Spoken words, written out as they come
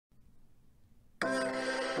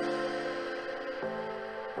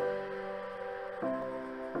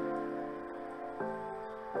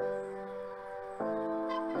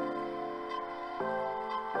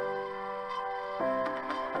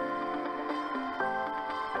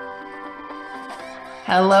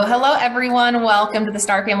Hello, hello, everyone. Welcome to the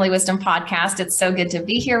Star Family Wisdom Podcast. It's so good to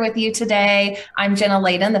be here with you today. I'm Jenna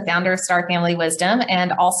Layden, the founder of Star Family Wisdom,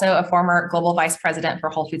 and also a former global vice president for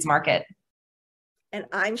Whole Foods Market. And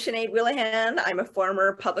I'm Sinead Willihan. I'm a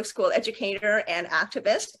former public school educator and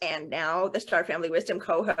activist, and now the Star Family Wisdom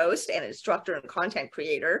co-host and instructor and content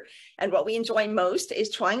creator. And what we enjoy most is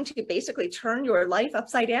trying to basically turn your life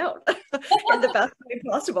upside down in the best way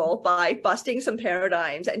possible by busting some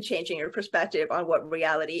paradigms and changing your perspective on what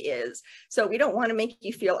reality is. So we don't want to make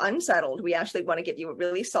you feel unsettled. We actually want to give you a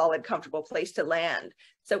really solid, comfortable place to land.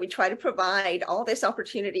 So we try to provide all this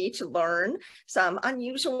opportunity to learn some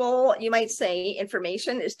unusual, you might say,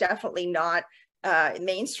 information is definitely not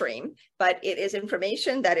mainstream, but it is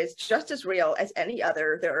information that is just as real as any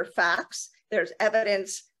other. There are facts, there's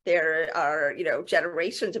evidence, there are,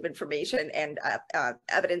 generations of information and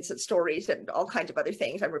evidence and stories and all kinds of other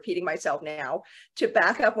things. I'm repeating myself now to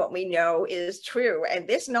back up what we know is true. And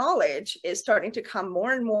this knowledge is starting to come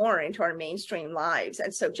more and more into our mainstream lives.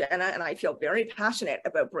 And so Jenna and I feel very passionate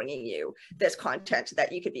about bringing you this content so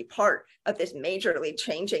that you could be part of this majorly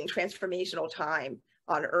changing transformational time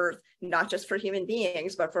on Earth, not just for human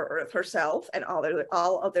beings, but for Earth herself and all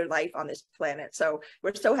of their life on this planet. So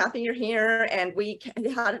we're so happy you're here. And we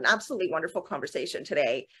had an absolutely wonderful conversation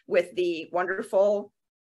today with the wonderful,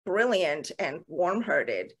 brilliant, and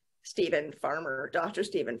warm-hearted Dr.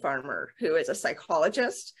 Stephen Farmer, who is a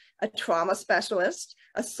psychologist, a trauma specialist,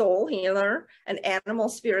 a soul healer, an animal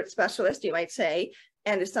spirit specialist, you might say,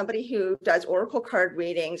 and is somebody who does oracle card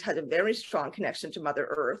readings, has a very strong connection to Mother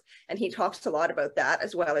Earth. And he talks a lot about that,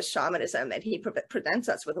 as well as shamanism. And he presents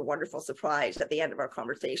us with a wonderful surprise at the end of our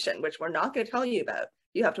conversation, which we're not going to tell you about.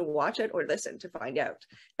 You have to watch it or listen to find out.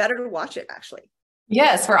 Better to watch it, actually.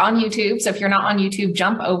 Yes, we're on YouTube. So if you're not on YouTube,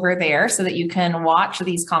 jump over there so that you can watch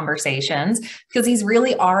these conversations, because these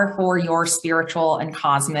really are for your spiritual and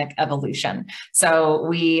cosmic evolution. So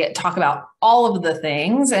we talk about all of the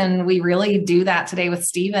things, and we really do that today with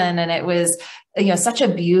Stephen. And it was, such a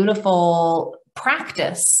beautiful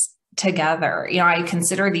practice together. I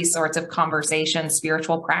consider these sorts of conversations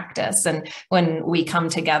spiritual practice. And when we come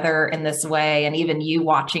together in this way, and even you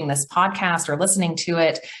watching this podcast or listening to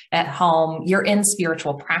it at home, you're in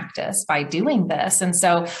spiritual practice by doing this. And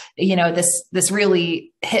so, this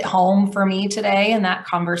really hit home for me today in that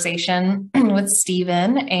conversation with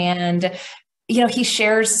Stephen. And he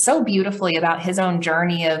shares so beautifully about his own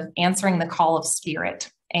journey of answering the call of spirit,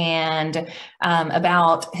 and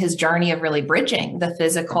about his journey of really bridging the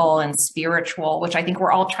physical and spiritual, which I think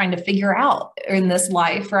we're all trying to figure out in this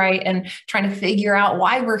life, right? And trying to figure out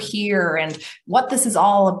why we're here and what this is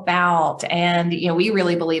all about. And, we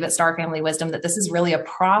really believe at Star Family Wisdom that this is really a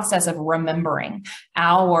process of remembering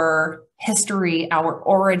our history, our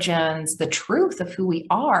origins, the truth of who we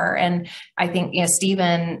are. And I think,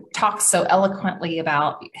 Stephen talks so eloquently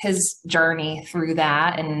about his journey through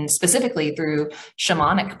that, and specifically through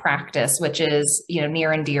shamanic practice, which is,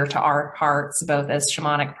 near and dear to our hearts, both as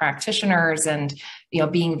shamanic practitioners and,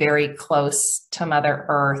 being very close to Mother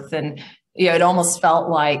Earth. And it almost felt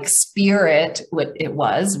like spirit,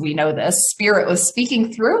 we know this, spirit was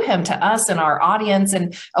speaking through him to us and our audience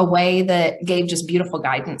in a way that gave just beautiful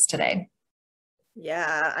guidance today.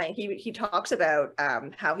 Yeah, he talks about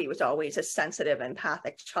how he was always a sensitive,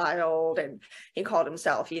 empathic child, and he called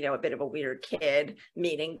himself, a bit of a weird kid,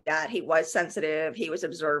 meaning that he was sensitive, he was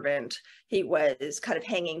observant, he was kind of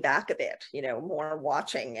hanging back a bit, more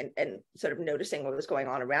watching and sort of noticing what was going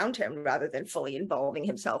on around him rather than fully involving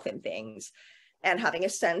himself in things. And having a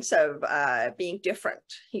sense of being different,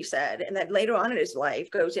 he said. And then later on in his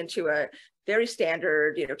life goes into a very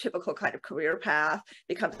standard, typical kind of career path,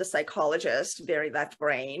 becomes a psychologist, very left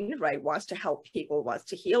brain, right? Wants to help people, wants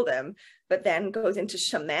to heal them, but then goes into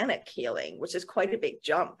shamanic healing, which is quite a big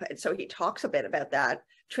jump. And so he talks a bit about that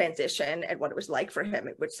transition and what it was like for him,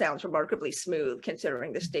 which sounds remarkably smooth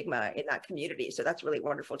considering the stigma in that community. So that's really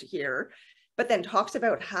wonderful to hear. But then talks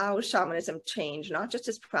about how shamanism changed not just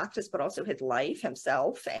his practice, but also his life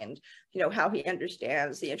himself, and how he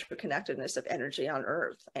understands the interconnectedness of energy on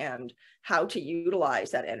Earth and how to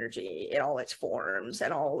utilize that energy in all its forms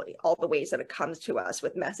and all the ways that it comes to us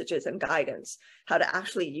with messages and guidance, how to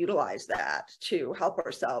actually utilize that to help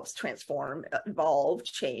ourselves transform, evolve,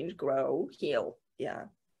 change, grow, heal.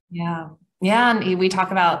 Yeah. And we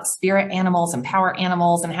talk about spirit animals and power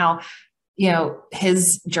animals, and how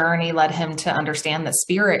his journey led him to understand that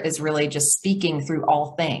spirit is really just speaking through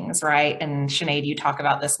all things, right? And Sinead, you talk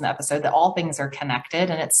about this in the episode, that all things are connected.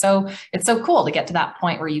 And it's so cool to get to that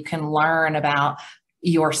point where you can learn about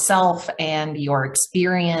yourself and your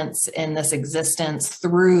experience in this existence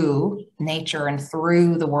through nature and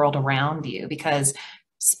through the world around you, because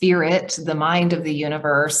spirit, the mind of the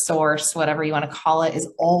universe, source, whatever you want to call it, is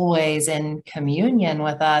always in communion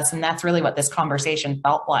with us. And that's really what this conversation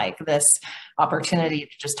felt like, this opportunity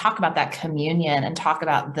to just talk about that communion and talk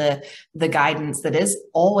about the guidance that is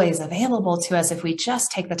always available to us if we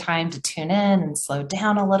just take the time to tune in and slow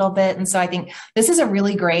down a little bit. And so I think this is a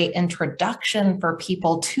really great introduction for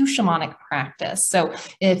people to shamanic practice. So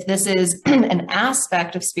if this is an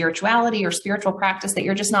aspect of spirituality or spiritual practice that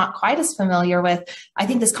you're just not quite as familiar with, I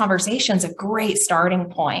think this conversation is a great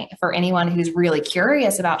starting point for anyone who's really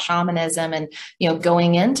curious about shamanism and,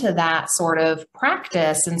 going into that sort of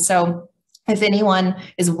practice. And so if anyone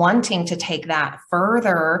is wanting to take that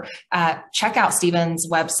further, check out Stephen's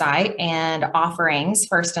website and offerings.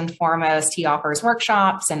 First and foremost, he offers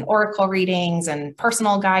workshops and oracle readings and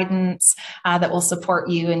personal guidance that will support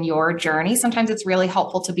you in your journey. Sometimes it's really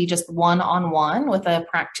helpful to be just one-on-one with a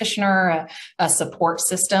practitioner, a support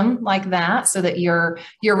system like that, so that you're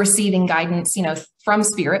receiving guidance, from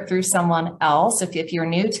spirit through someone else if you're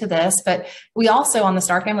new to this. But we also on the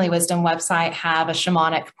Star Family Wisdom website have a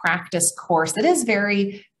shamanic practice course that is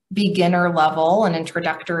very beginner level and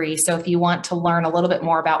introductory. So if you want to learn a little bit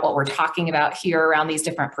more about what we're talking about here around these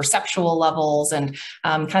different perceptual levels and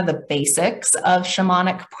kind of the basics of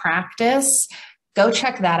shamanic practice, go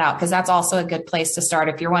check that out, because that's also a good place to start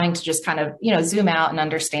if you're wanting to just kind of, zoom out and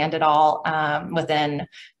understand it all within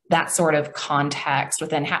that sort of context,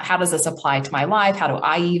 within how does this apply to my life? How do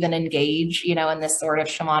I even engage, in this sort of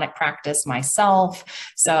shamanic practice myself?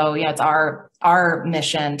 So, it's our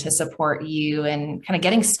mission to support you in kind of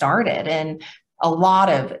getting started in a lot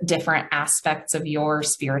of different aspects of your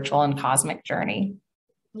spiritual and cosmic journey.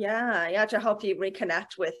 Yeah, to help you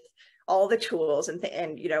reconnect with all the tools and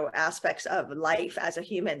aspects of life as a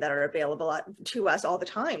human that are available to us all the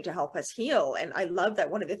time to help us heal. And I love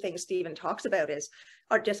that one of the things Stephen talks about is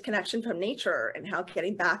our disconnection from nature, and how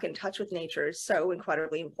getting back in touch with nature is so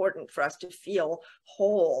incredibly important for us to feel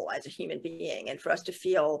whole as a human being, and for us to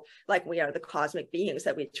feel like we are the cosmic beings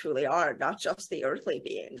that we truly are, not just the earthly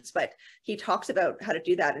beings. But he talks about how to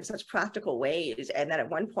do that in such practical ways. And then at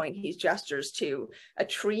one point he gestures to a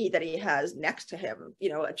tree that he has next to him,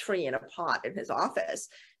 a tree in a pot in his office.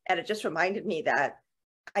 And it just reminded me that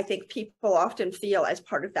I think people often feel, as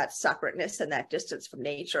part of that separateness and that distance from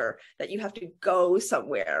nature, that you have to go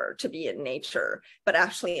somewhere to be in nature. But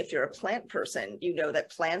actually, if you're a plant person, you know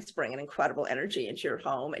that plants bring an incredible energy into your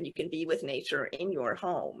home, and you can be with nature in your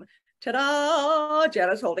home. Ta-da!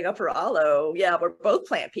 Jenna's holding up her aloe. Yeah, we're both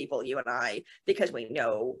plant people, you and I, because we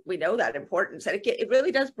know that importance. And it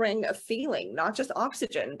really does bring a feeling, not just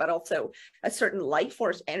oxygen, but also a certain life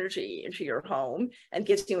force energy into your home, and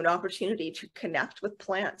gives you an opportunity to connect with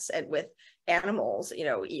plants and with animals,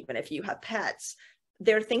 even if you have pets.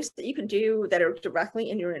 There are things that you can do that are directly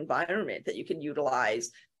in your environment that you can utilize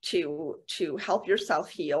to help yourself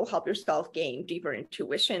heal, help yourself gain deeper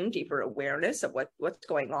intuition, deeper awareness of what's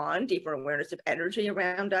going on, deeper awareness of energy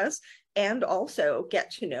around us, and also get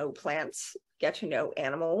to know plants, get to know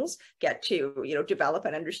animals, get to, develop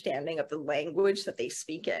an understanding of the language that they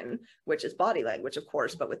speak in, which is body language, of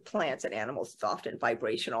course, but with plants and animals, it's often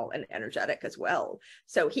vibrational and energetic as well.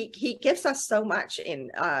 So he gives us so much in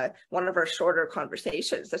one of our shorter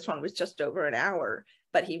conversations. This one was just over an hour,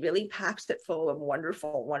 but he really packs it full of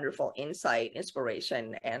wonderful, wonderful insight,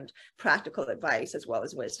 inspiration, and practical advice, as well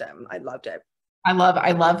as wisdom. I loved it. I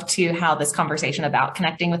love too how this conversation about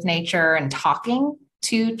connecting with nature and talking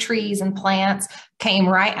to trees and plants came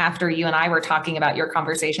right after you and I were talking about your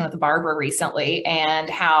conversation with Barbara recently, and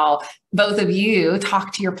how both of you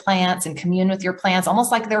talk to your plants and commune with your plants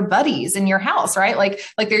almost like they're buddies in your house, right? Like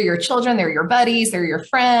they're your children, they're your buddies, they're your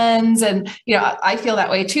friends. And, I feel that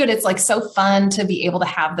way too. And it's like so fun to be able to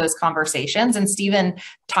have those conversations. And Stephen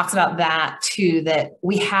talks about that too, that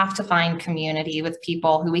we have to find community with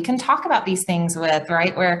people who we can talk about these things with,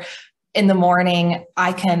 right? Where in the morning,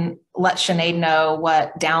 I can let Sinead know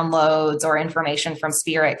what downloads or information from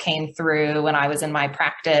spirit came through when I was in my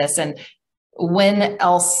practice. And when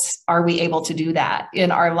else are we able to do that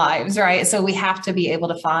in our lives, right? So we have to be able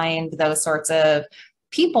to find those sorts of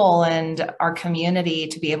people and our community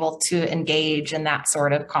to be able to engage in that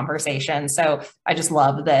sort of conversation. So I just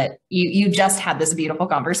love that you just had this beautiful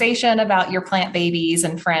conversation about your plant babies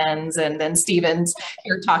and friends. And then Stephen's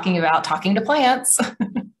here talking about talking to plants.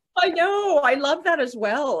 I know. I love that as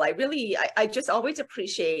well. I just always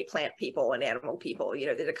appreciate plant people and animal people.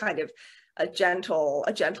 There's a kind of a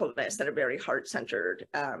gentleness and a very heart-centered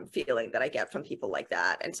feeling that I get from people like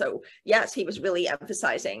that. And so, yes, he was really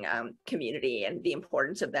emphasizing community and the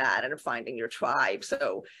importance of that and of finding your tribe.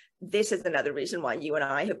 So this is another reason why you and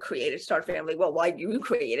I have created Star Family. Well, why you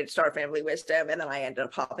created Star Family Wisdom, and then I ended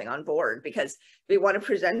up hopping on board, because we want to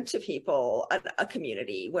present to people a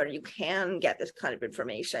community where you can get this kind of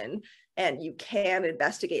information and you can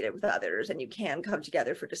investigate it with others, and you can come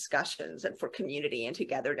together for discussions and for community and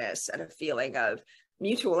togetherness and a feeling of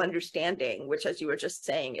mutual understanding, which, as you were just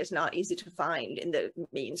saying, is not easy to find in the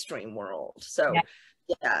mainstream world. So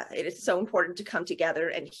yeah, it is so important to come together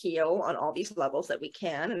and heal on all these levels that we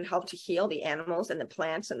can, and help to heal the animals and the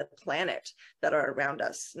plants and the planet that are around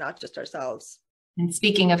us, not just ourselves. And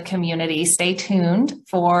speaking of community, stay tuned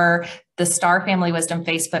for the Star Family Wisdom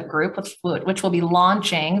Facebook group, which will be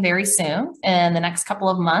launching very soon in the next couple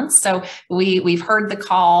of months. So we've heard the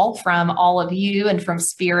call from all of you and from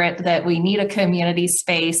Spirit that we need a community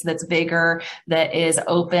space that's bigger, that is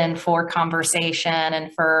open for conversation,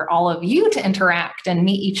 and for all of you to interact and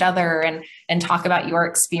meet each other and talk about your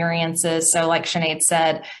experiences. So like Sinead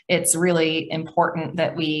said, it's really important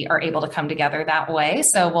that we are able to come together that way.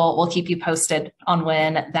 So we'll keep you posted on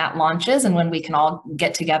when that launches and when we can all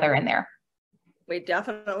get together in there. We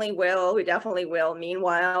definitely will. We definitely will.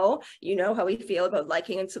 Meanwhile, you know how we feel about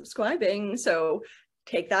liking and subscribing. So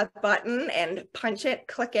take that button and punch it,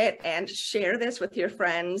 click it, and share this with your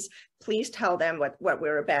friends. Please tell them what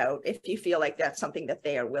we're about. If you feel like that's something that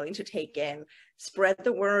they are willing to take in, spread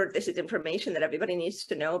the word. This is information that everybody needs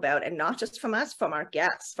to know about, and not just from us, from our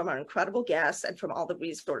guests, from our incredible guests, and from all the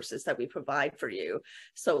resources that we provide for you.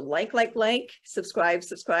 So like,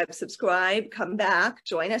 subscribe, come back,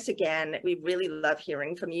 join us again. We really love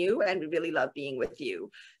hearing from you, and we really love being with you.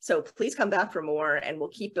 So please come back for more, and we'll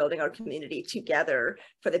keep building our community together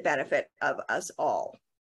for the benefit of us all.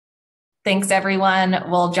 Thanks, everyone.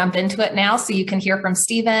 We'll jump into it now so you can hear from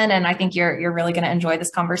Stephen, and I think you're really going to enjoy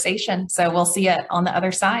this conversation. So we'll see you on the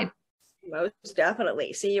other side. Most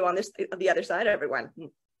definitely. See you on the other side, everyone.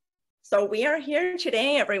 So we are here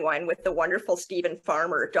today, everyone, with the wonderful Stephen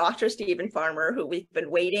Farmer, Dr. Stephen Farmer, who we've been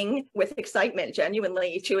waiting with excitement,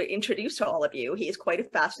 genuinely, to introduce to all of you. He is quite a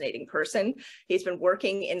fascinating person. He's been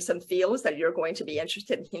working in some fields that you're going to be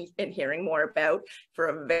interested in hearing more about for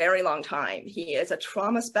a very long time. He is a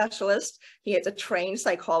trauma specialist. He is a trained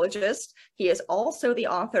psychologist. He is also the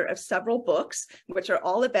author of several books, which are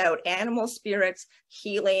all about animal spirits,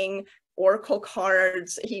 healing, oracle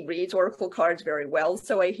cards. He reads oracle cards very well,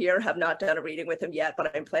 so I hear. Have not done a reading with him yet,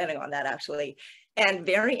 but I'm planning on that, actually. And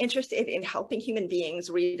very interested in helping human beings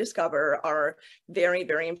rediscover our very,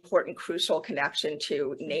 very important, crucial connection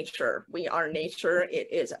to nature. We are nature,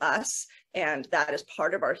 it is us, and that is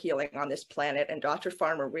part of our healing on this planet. And Dr.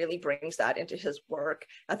 Farmer really brings that into his work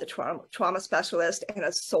as a trauma specialist and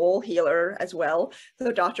a soul healer as well.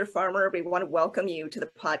 So Dr. Farmer, we want to welcome you to the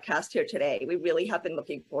podcast here today. We really have been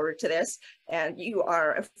looking forward to this. And you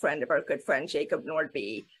are a friend of our good friend, Jacob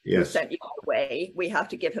Nordby, who sent you our way. We have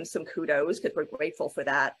to give him some kudos because we're grateful for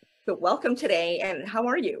that. So welcome today. And how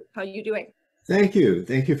are you? How are you doing? Thank you.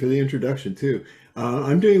 Thank you for the introduction too.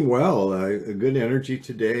 I'm doing well. A good energy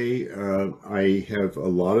today. I have a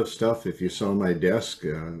lot of stuff. If you saw my desk,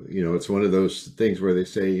 it's one of those things where they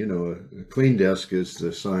say, a clean desk is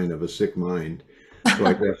the sign of a sick mind. So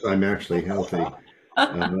I guess I'm actually healthy.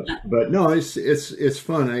 But no, it's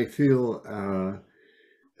fun. I feel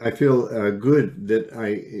good that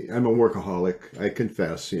I'm a workaholic. I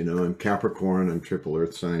confess, I'm Capricorn, I'm triple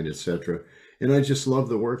earth sign, etc. And I just love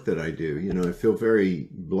the work that I do. I feel very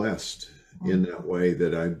blessed in that way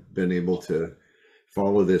that I've been able to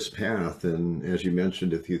follow this path. And as you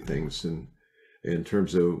mentioned, a few things in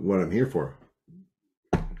terms of what I'm here for.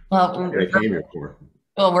 Well, what I came here for.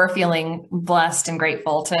 Well, we're feeling blessed and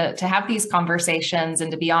grateful to have these conversations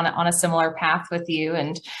and to be on a similar path with you,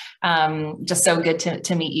 and just so good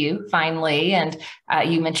to meet you finally. And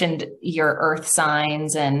you mentioned your earth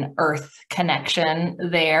signs and earth connection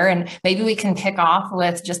there, and maybe we can kick off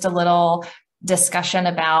with just a little discussion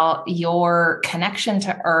about your connection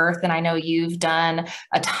to earth. And I know you've done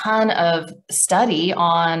a ton of study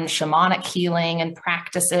on shamanic healing and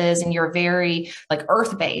practices, and you're very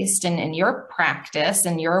earth-based in your practice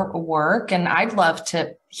and your work. And I'd love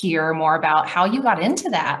to hear more about how you got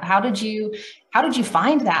into that. How did you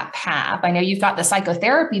find that path? I know you've got the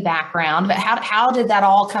psychotherapy background, but how did that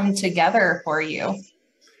all come together for you?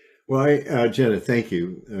 Well, Jenna, thank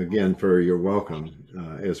you again for your welcome,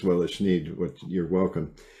 as well as Sinead, you're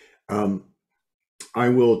welcome. I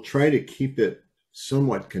will try to keep it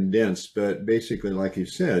somewhat condensed, but basically, like you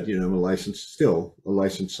said, I'm a licensed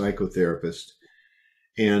psychotherapist.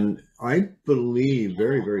 And I believe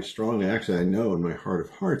very, very strongly, actually, I know in my heart of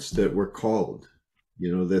hearts that we're called,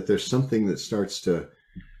 that there's something that starts to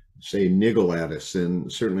say, niggle at us.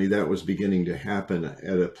 And certainly that was beginning to happen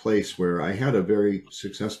at a place where I had a very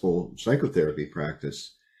successful psychotherapy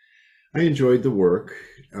practice. I enjoyed the work.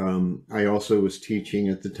 I also was teaching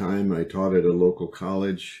at the time. I taught at a local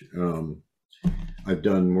college. I've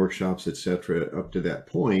done workshops, etc., up to that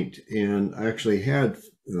point. And I actually had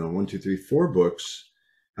 4 books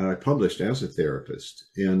I published as a therapist.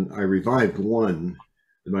 And I revived one,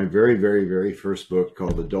 my very, very, very first book,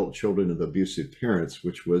 called Adult Children of Abusive Parents,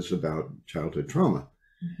 which was about childhood trauma.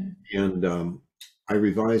 Mm-hmm. And I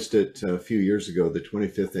revised it a few years ago, the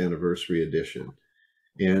 25th anniversary edition.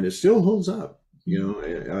 And it still holds up. You know,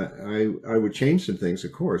 I would change some things,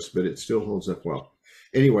 of course, but it still holds up well.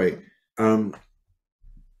 Anyway,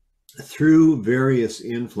 through various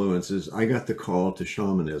influences, I got the call to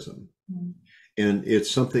shamanism. Mm. And it's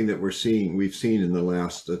something that we've seen in the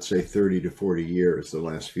last, let's say, 30 to 40 years, the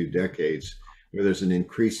last few decades, where there's an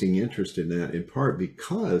increasing interest in that, in part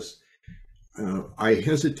because I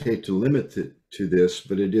hesitate to limit it to this,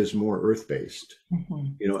 but it is more earth-based. Mm-hmm.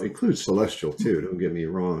 You know, it includes celestial too, don't get me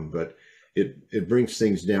wrong, but it brings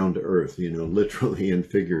things down to earth, you know, literally and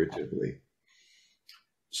figuratively.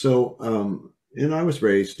 So, and I was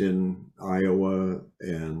raised in Iowa,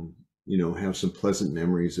 and, you know, have some pleasant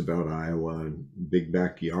memories about Iowa, and big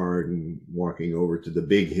backyard, and walking over to the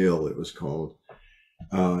Big Hill, it was called,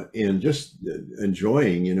 and just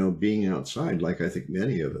enjoying, you know, being outside, like I think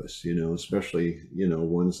many of us, you know, especially, you know,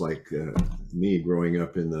 ones like me growing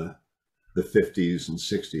up in the 50s and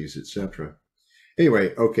 60s, etc.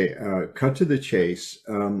 Anyway, okay, cut to the chase.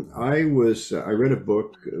 I read a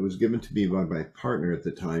book, it was given to me by my partner at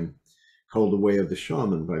the time, called The Way of the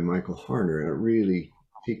Shaman by Michael Harner, and it really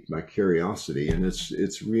piqued my curiosity, and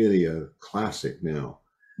it's really a classic now.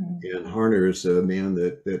 Mm-hmm. And Harner is a man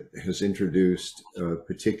that has introduced a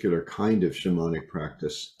particular kind of shamanic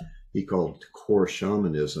practice he called core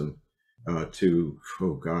shamanism to,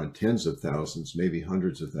 oh God, tens of thousands, maybe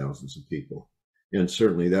hundreds of thousands of people. And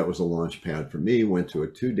certainly that was a launch pad for me. Went to a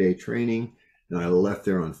 2-day training, and I left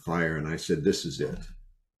there on fire, and I said, this is it.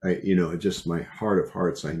 You know, just my heart of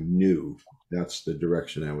hearts, I knew that's the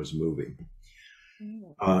direction I was moving.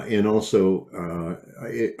 And also,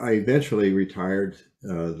 I eventually retired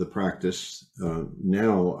the practice.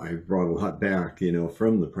 Now I've brought a lot back, you know,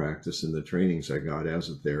 from the practice and the trainings I got as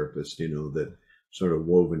a therapist, you know, that sort of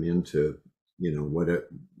woven into, you know,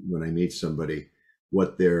 when I meet somebody,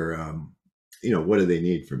 what they're, you know, what do they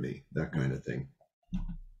need from me, that kind of thing.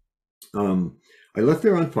 I left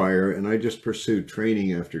there on fire, and I just pursued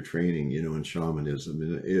training after training, you know, in shamanism.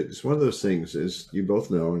 And it's one of those things, as you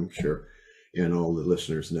both know, I'm sure, and all the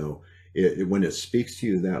listeners know, when it speaks to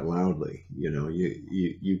you that loudly, you know,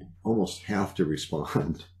 you almost have to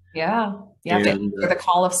respond. Yeah, you have to answer the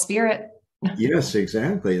call of spirit. Yes,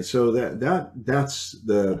 exactly. And so that's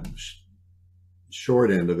the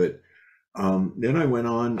short end of it. Then I went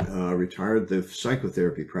on, retired the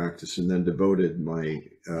psychotherapy practice, and then devoted my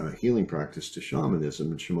healing practice to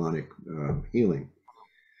shamanism and shamanic healing.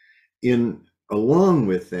 Along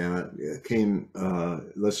with that came,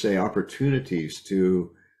 let's say, opportunities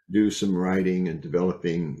to do some writing and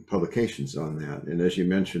developing publications on that. And as you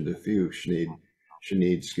mentioned, a few,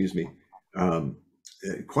 Sinead, excuse me,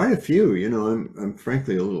 quite a few. You know, I'm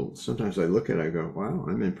frankly a little, sometimes I look at it, I go, wow,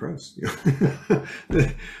 I'm impressed.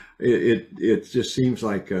 It just seems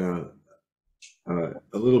like a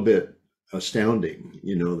little bit astounding,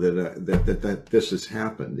 you know, that this has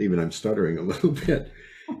happened. Even I'm stuttering a little bit,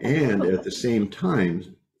 and at the same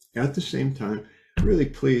time, really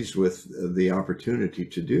pleased with the opportunity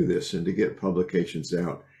to do this and to get publications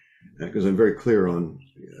out, because I'm very clear on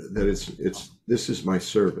that this is my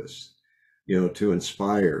service, you know, to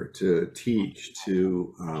inspire, to teach,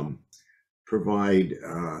 to provide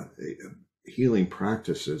healing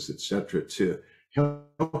practices, etc., to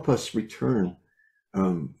help us return.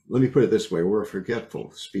 Let me put it this way: we're a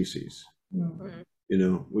forgetful species. Mm-hmm. You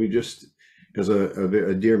know, we just, as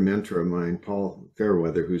a dear mentor of mine, Paul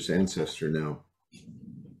Fairweather, who's ancestor now,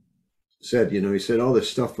 said, you know, he said, all this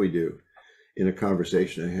stuff we do, in a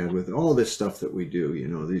conversation I had with, all this stuff that we do, you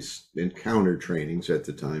know, these encounter trainings at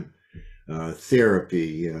the time,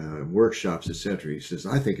 therapy, workshops, etc. He says,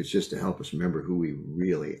 I think it's just to help us remember who we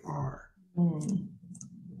really are. Mm.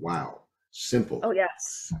 Wow. Simple. Oh,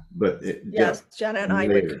 yes. But yes, Jenna and I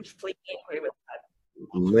would completely agree with that.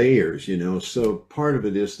 Layers, you know, so part of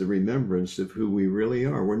it is the remembrance of who we really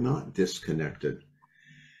are. We're not disconnected.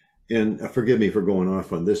 And forgive me for going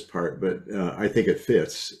off on this part, but I think it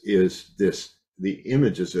fits, is the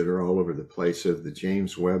images that are all over the place of the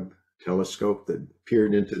James Webb telescope that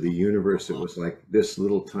peered into the universe. It was like this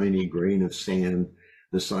little tiny grain of sand,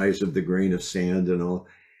 the size of the grain of sand and all.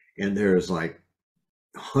 And there's like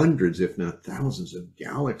hundreds, if not thousands of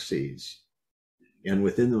galaxies. And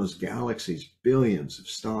within those galaxies, billions of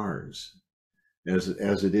stars, as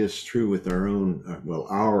it is true with our own, well,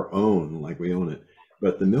 our own, like we own it,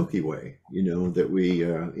 but the Milky Way, you know, that we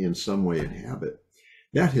in some way inhabit.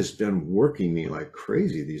 That has been working me like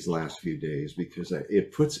crazy these last few days, because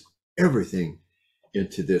it puts everything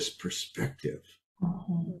into this perspective.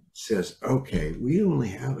 Says, okay, we only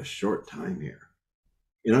have a short time here.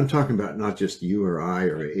 And I'm talking about not just you or I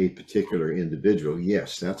or a particular individual.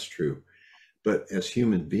 Yes, that's true. But as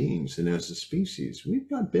human beings and as a species,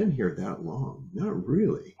 we've not been here that long, not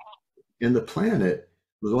really. And the planet,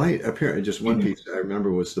 the light, apparently just one piece I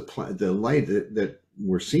remember was the light that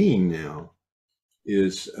we're seeing now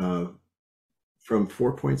is from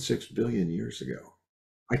 4.6 billion years ago.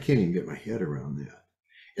 I can't even get my head around that.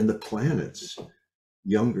 And the planet's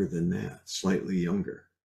younger than that, slightly younger.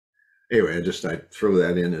 Anyway, I throw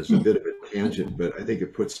that in as a bit of a tangent, but I think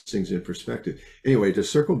it puts things in perspective. Anyway, to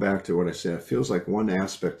circle back to what I said, it feels like one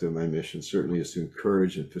aspect of my mission certainly is to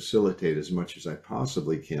encourage and facilitate as much as I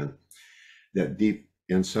possibly can that deep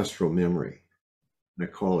ancestral memory, and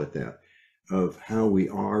I call it that, of how we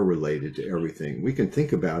are related to everything. We can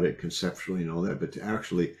think about it conceptually and all that, but to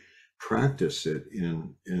actually practice it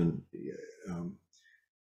and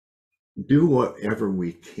do whatever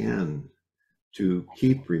we can to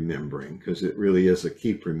keep remembering, because it really is a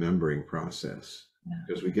keep remembering process,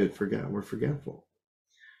 because we're forgetful.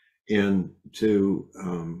 And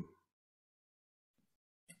to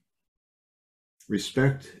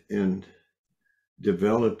respect and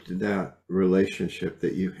develop that relationship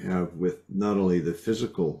that you have with not only the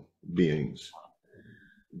physical beings,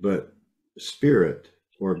 but spirit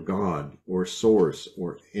or God or source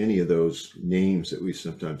or any of those names that we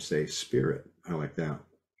sometimes say. Spirit, I like that.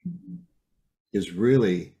 Is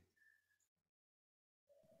really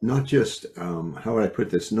not just, how would I put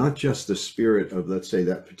this, not just the spirit of, let's say,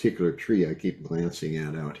 that particular tree I keep glancing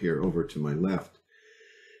at out here over to my left,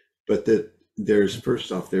 but that there's,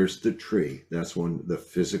 first off, there's the tree. That's one, the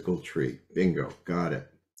physical tree. Bingo, got it.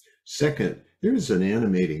 Second, there's an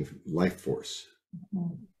animating life force,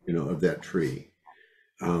 you know, of that tree.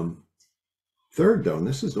 Third, though, and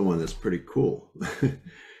this is the one that's pretty cool,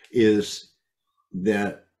 is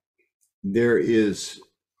that there is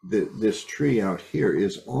this tree out here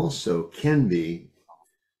is also can be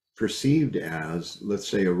perceived as, let's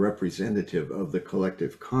say, a representative of the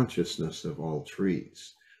collective consciousness of all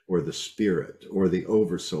trees, or the spirit, or the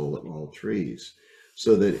oversoul of all trees,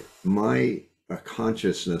 so that my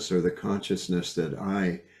consciousness, or the consciousness that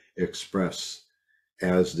I express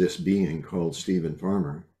as this being called Stephen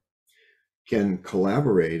Farmer, can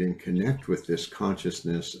collaborate and connect with this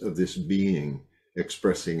consciousness of this being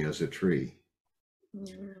expressing as a tree.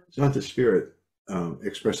 It's not the spirit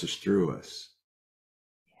expresses through us.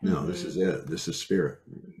 No, this is it. This is spirit.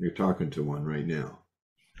 You're talking to one right now.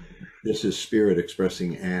 This is spirit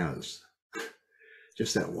expressing as.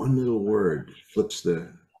 Just that one little word flips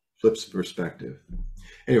the perspective.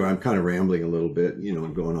 Anyway, I'm kind of rambling a little bit, you know,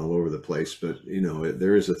 going all over the place, but you know,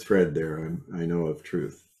 there is a thread there. I know of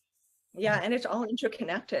truth. Yeah, and it's all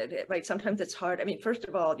interconnected, right? Sometimes it's hard. I mean, first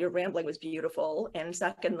of all, your rambling was beautiful, and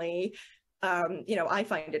secondly, you know, I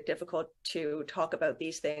find it difficult to talk about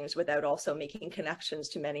these things without also making connections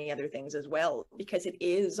to many other things as well, because it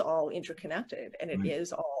is all interconnected, and it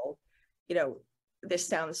is all, you know, this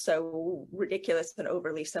sounds so ridiculous and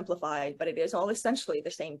overly simplified, but it is all essentially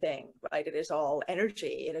the same thing, right? It is all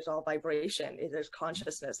energy, it is all vibration, it is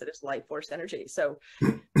consciousness, it is life force energy. So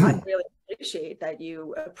I really appreciate that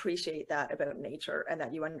you appreciate that about nature, and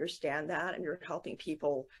that you understand that, and you're helping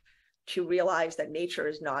people to realize that nature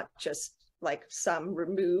is not just like some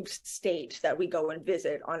removed state that we go and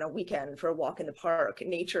visit on a weekend for a walk in the park.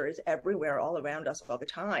 Nature is everywhere, all around us all the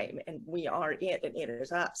time, and we are it, and it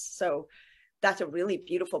is us. So that's a really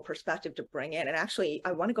beautiful perspective to bring in. And actually,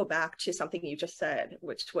 I want to go back to something you just said,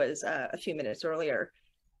 which was a few minutes earlier,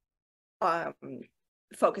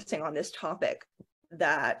 focusing on this topic,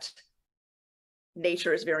 that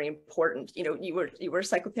nature is very important. You know, you were a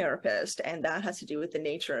psychotherapist, and that has to do with the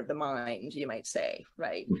nature of the mind, you might say,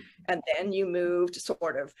 right? And then you moved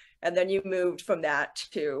from that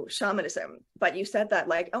to shamanism. But you said that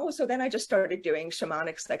like, oh, so then I just started doing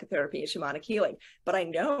shamanic psychotherapy and shamanic healing. But I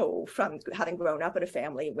know from having grown up in a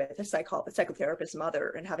family with a psychotherapist mother,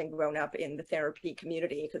 and having grown up in the therapy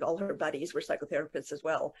community, because all her buddies were psychotherapists as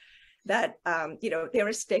well, that, you know, there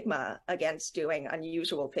is stigma against doing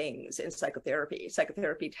unusual things in psychotherapy.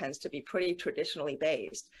 Psychotherapy tends to be pretty traditionally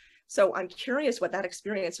based. So I'm curious what that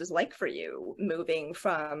experience was like for you, moving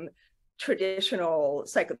from traditional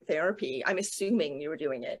psychotherapy. I'm assuming you were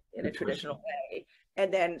doing it in a traditional way.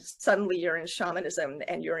 And then suddenly you're in shamanism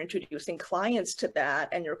and you're introducing clients to that,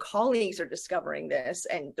 and your colleagues are discovering this,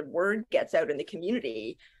 and the word gets out in the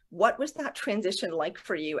community. What was that transition like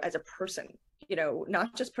for you as a person? You know,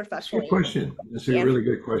 not just professionally. Good question. That's a really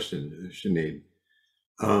good question, Sinead.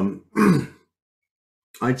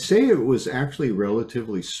 I'd say it was actually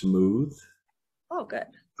relatively smooth. Oh, good.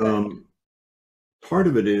 Part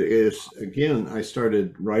of it is, again, I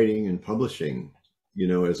started writing and publishing, you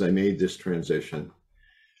know, as I made this transition.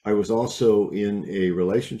 I was also in a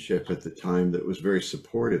relationship at the time that was very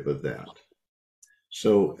supportive of that.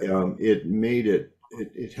 So it made it,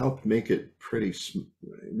 it helped make it pretty,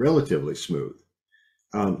 relatively smooth.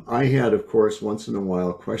 I had, of course, once in a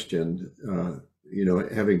while questioned, you know,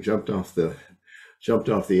 having jumped off the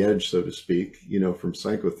edge, so to speak, you know, from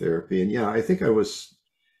psychotherapy. And yeah, I think I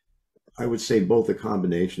would say both a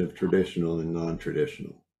combination of traditional and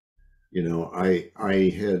non-traditional. You know, I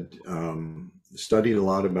had studied a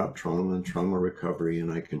lot about trauma and trauma recovery, and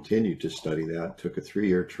I continued to study that. Took a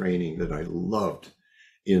 3-year training that I loved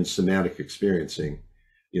in somatic experiencing,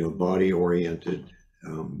 you know, body oriented,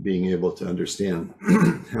 being able to understand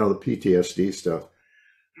how the PTSD stuff,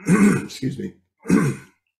 excuse me,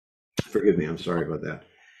 forgive me, I'm sorry about that.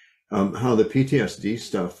 How the PTSD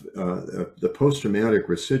stuff, the post-traumatic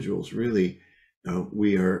residuals really,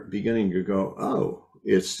 we are beginning to go, oh,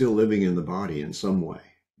 it's still living in the body in some way.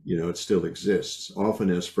 You know, it still exists, often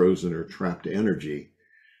as frozen or trapped energy,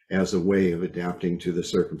 as a way of adapting to the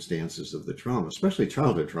circumstances of the trauma, especially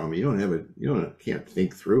childhood trauma. You can't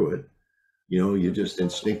think through it. You know, you just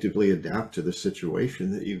instinctively adapt to the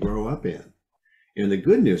situation that you grow up in. And the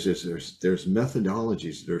good news is there's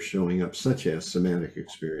methodologies that are showing up, such as somatic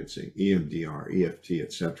experiencing, EMDR, EFT,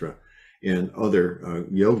 etc., and other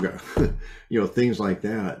yoga, you know, things like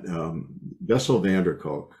that. Bessel van der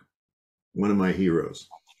Kolk, one of my heroes,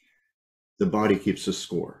 The Body Keeps the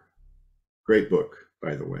Score. Great book,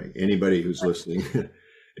 by the way. Anybody who's listening,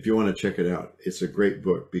 if you want to check it out, it's a great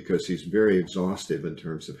book because he's very exhaustive in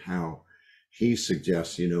terms of how he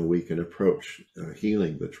suggests, you know, we can approach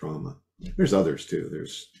healing the trauma. There's others too.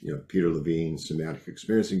 There's, you know, Peter Levine, somatic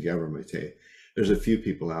experiencing, Gabor Mate. There's a few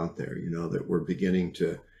people out there, you know, that we're beginning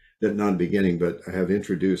to, that not beginning, but have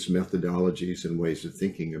introduced methodologies and ways of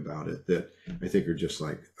thinking about it that I think are just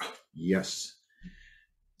like, oh, yes.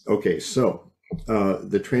 Okay, so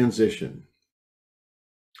the transition.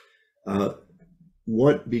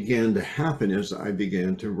 What began to happen is I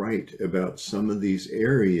began to write about some of these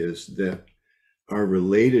areas that are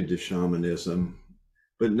related to shamanism,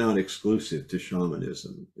 but not exclusive to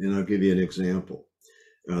shamanism. And I'll give you an example.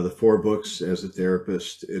 The 4 books as a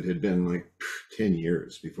therapist, it had been like 10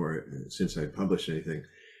 years since I published anything.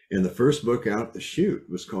 And the first book out the chute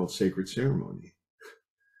was called Sacred Ceremony.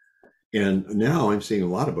 And now I'm seeing a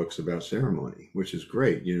lot of books about ceremony, which is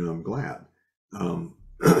great. You know, I'm glad.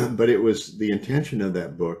 But it was the intention of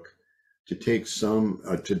that book to take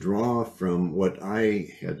to draw from what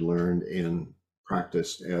I had learned and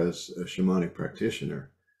practiced as a shamanic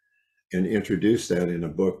practitioner and introduce that in a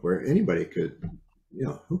book where anybody could, you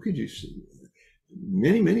know, who could you see?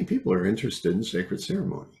 Many people are interested in sacred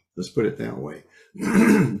ceremony. Let's put it that way.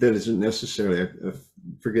 That isn't necessarily,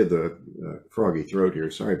 forgive the froggy throat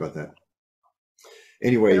here. Sorry about that.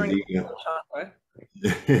 Anyway,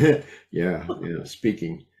 yeah,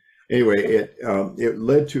 speaking. Anyway, it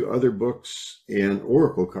led to other books and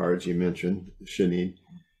oracle cards you mentioned, Sinead,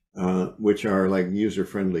 which are like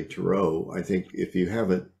user-friendly tarot. I think if you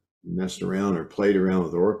haven't messed around or played around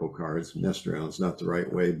with oracle cards, messed around is not the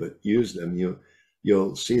right way, but use them,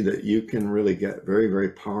 you'll see that you can really get very, very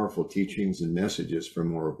powerful teachings and messages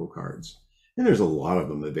from oracle cards. And there's a lot of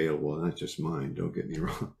them available, not just mine, don't get me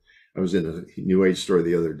wrong. I was in a New Age store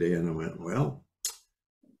the other day and I went, well,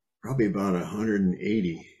 probably about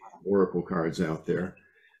 180 oracle cards out there.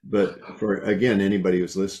 But for, again, anybody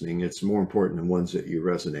who's listening, it's more important the ones that you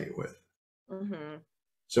resonate with. Mm-hmm.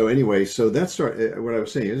 So anyway, so that started, what I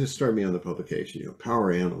was saying is it started me on the publication, you know,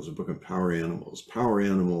 Power Animals, a book of power animals, power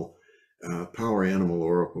animal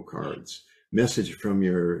oracle cards, message from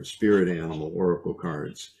your spirit animal oracle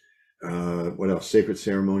cards. What else? Sacred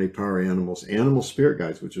Ceremony, Power Animals, Animal Spirit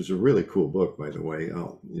Guides, which is a really cool book, by the way.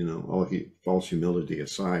 You know, all false humility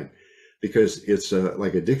aside, because it's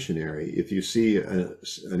like a dictionary. If you see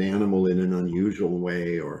an animal in an unusual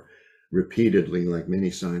way or repeatedly, like many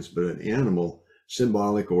signs, but an animal,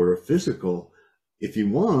 symbolic or physical, if you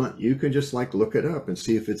want, you can just like look it up and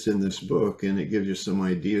see if it's in this book, and it gives you some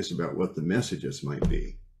ideas about what the messages might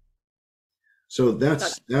be. So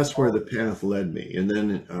that's where the path led me. And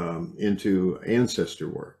then into ancestor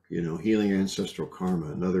work, Healing Ancestral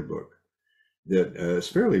Karma, another book that is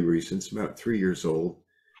fairly recent. It's about 3 years old.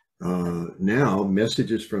 Now,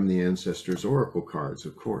 Messages from the Ancestors Oracle cards,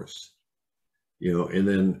 of course. And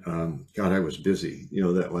then, God, I was busy,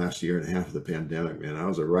 that last year and a half of the pandemic, man. I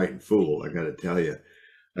was a writing fool, I got to tell you.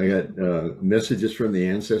 I got Messages from the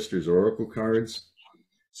Ancestors Oracle cards,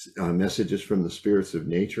 Messages from the Spirits of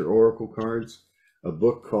Nature Oracle cards, a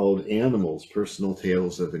book called Animals, Personal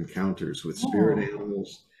Tales of Encounters with Spirit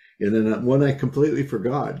Animals. And then one I completely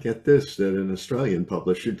forgot, get this, that an Australian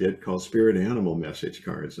publisher did, called Spirit Animal Message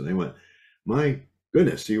Cards. And they went, my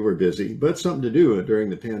goodness, you were busy, but something to do during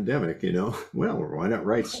the pandemic, well, why not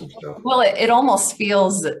write some stuff? Well, it almost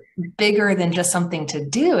feels bigger than just something to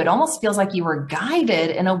do. It almost feels like you were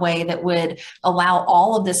guided in a way that would allow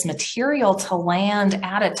all of this material to land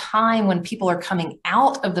at a time when people are coming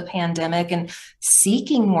out of the pandemic and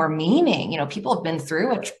seeking more meaning. People have been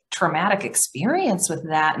through a traumatic experience with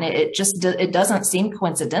that. And it doesn't seem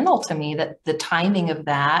coincidental to me that the timing of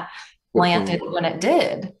that landed when it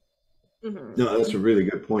did. Mm-hmm. No, that's a really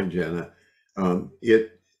good point, Jenna.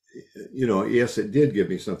 Yes, it did give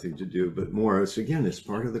me something to do, but more, it's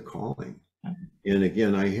part of the calling. And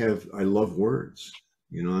again, I love words.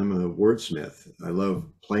 I'm a wordsmith. I love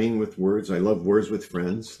playing with words. I love words with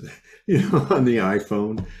friends, on the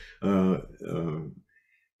iPhone. And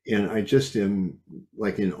I just am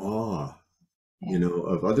like in awe,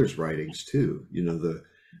 of others' writings too. The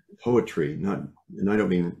poetry, and I don't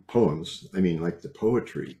mean poems, I mean like the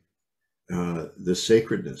poetry. The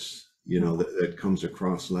sacredness, that comes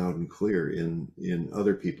across loud and clear in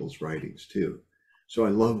other people's writings too. So I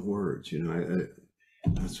love words,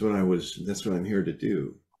 that's what I'm here to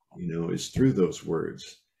do, is through those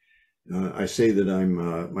words. I say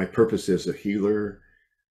that my purpose is a healer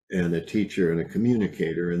and a teacher and a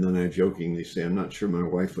communicator. And then I jokingly say, I'm not sure my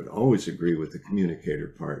wife would always agree with the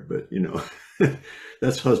communicator part, but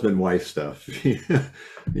that's husband-wife stuff,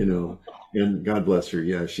 and God bless her.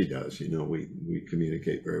 Yeah, she does. We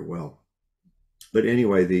communicate very well. But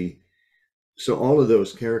anyway, so all of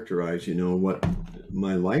those characterize, what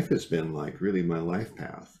my life has been like, really my life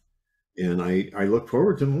path. And I look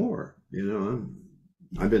forward to more,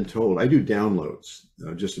 I've been told I do downloads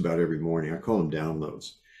just about every morning. I call them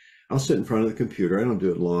downloads. I'll sit in front of the computer. I don't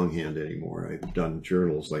do it longhand anymore. I've done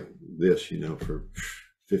journals like this, for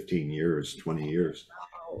 15 years, 20 years,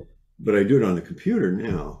 but I do it on the computer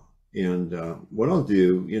now. And what I'll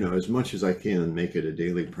do, as much as I can make it a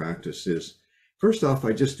daily practice is, first off,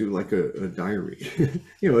 I just do like a diary,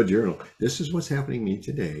 a journal. This is what's happening to me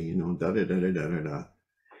today, da da da da da da da.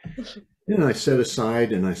 And I set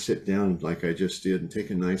aside and I sit down like I just did and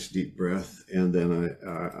take a nice deep breath. And then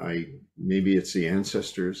I maybe it's the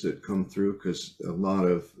ancestors that come through, because a lot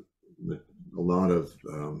of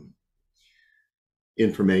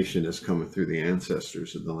information is coming through the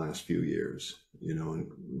ancestors in the last few years,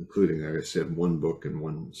 including, like I said, one book and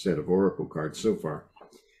one set of oracle cards so far.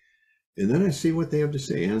 And then I see what they have to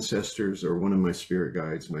say. Ancestors are one of my spirit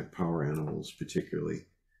guides, my power animals particularly,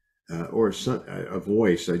 or a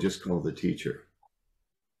voice I just call the teacher,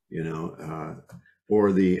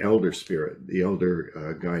 or the elder spirit, the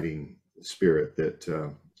elder guiding spirit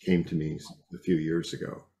that came to me a few years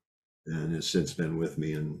ago and has since been with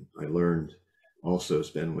me, and I learned also has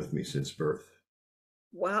been with me since birth.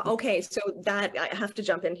 Wow. Okay. So that I have to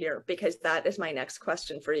jump in here, because that is my next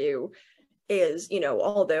question for you is,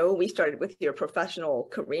 although we started with your professional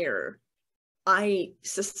career, I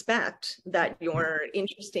suspect that your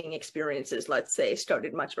interesting experiences, let's say,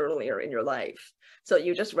 started much earlier in your life. So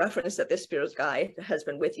you just referenced that this spirit guide has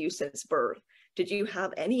been with you since birth. Did you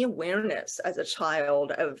have any awareness as a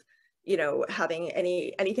child of having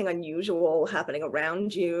anything unusual happening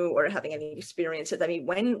around you, or having any experiences? I mean,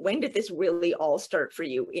 when did this really all start for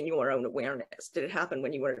you in your own awareness? Did it happen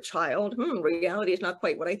when you were a child? Reality is not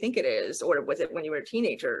quite what I think it is. Or was it when you were a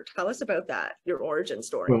teenager? Tell us about that, your origin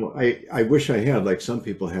story. Well, I wish I had, like some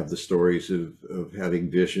people have the stories of having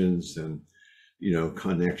visions and,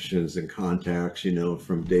 connections and contacts,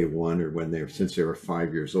 from day one, or since they were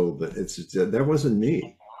 5 years old, but that wasn't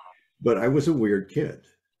me. But I was a weird kid.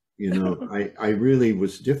 I really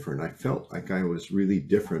was different. I felt like I was really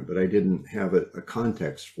different, but I didn't have a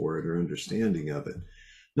context for it or understanding of it.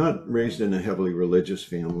 Not raised in a heavily religious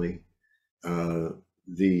family. The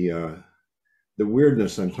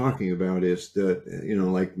weirdness I'm talking about is that,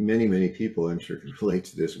 like many people, I'm sure can relate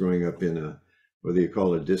to this, growing up in whether you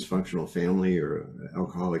call it a dysfunctional family or an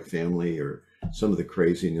alcoholic family, or some of the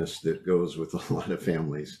craziness that goes with a lot of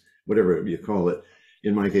families, whatever you call it.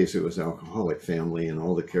 In my case, it was alcoholic family and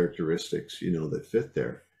all the characteristics, you know, that fit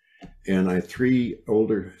there. And I had three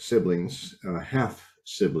older siblings, half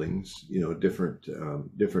siblings, you know, different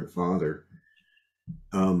father.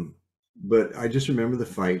 But I just remember the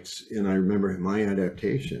fights, and I remember my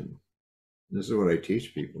adaptation. This is what I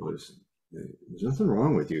teach people: is there's nothing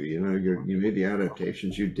wrong with you. You know, you made the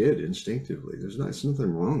adaptations you did instinctively. There's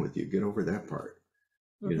nothing wrong with you. Get over that part.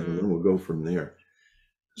 You know, then we'll go from there.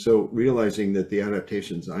 So realizing that the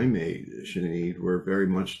adaptations I made, Sinead, were very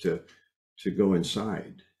much to go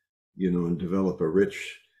inside, you know, and develop a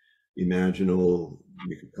rich, imaginal,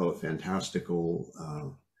 you could call it fantastical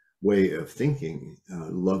way of thinking.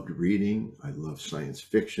 Loved reading. I loved science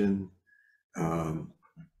fiction.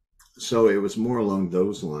 So it was more along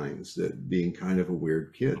those lines, that being kind of a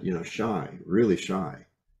weird kid, you know, shy, really shy,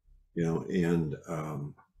 you know, and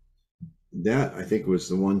that I think was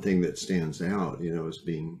the one thing that stands out, you know, as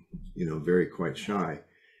being, you know, very quite shy.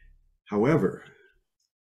 However,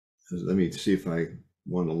 let me see if I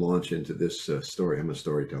want to launch into this story. I'm a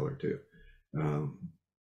storyteller too.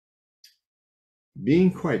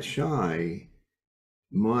 Being quite shy,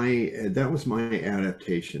 that was my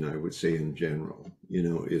adaptation, I would say, in general, you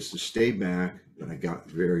know, is to stay back, but I got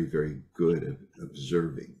very, very good at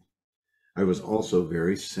observing. I was also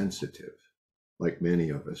very sensitive, like many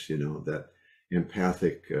of us, you know, that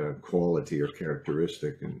empathic quality or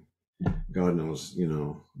characteristic, and God knows, you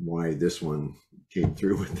know, why this one came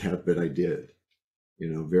through with that, but I did, you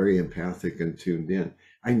know, very empathic and tuned in.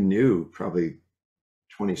 I knew probably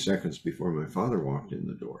 20 seconds before my father walked in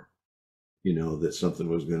the door, you know, that something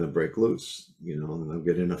was going to break loose, you know, and I'll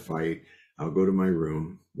get in a fight. I'll go to my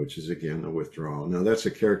room, which is again a withdrawal. Now that's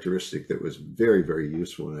a characteristic that was very, very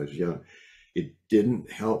useful when I was young. It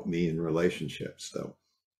didn't help me in relationships though.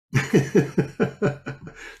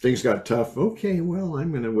 Things got tough. Okay, well,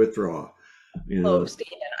 I'm going to withdraw. You know? Oh,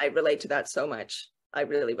 Stephen, I relate to that so much. I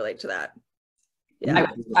really relate to that. Yeah.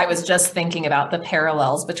 I was just thinking about the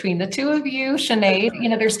parallels between the two of you, Sinead. You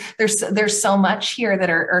know, there's so much here that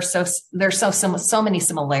there's so many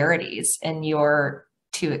similarities in your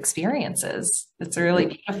two experiences. It's really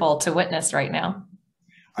beautiful to witness right now.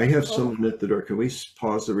 I have someone at the door. Can we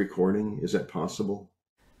pause the recording? Is that possible?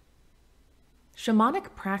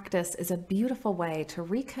 Shamanic practice is a beautiful way to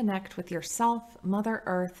reconnect with yourself, Mother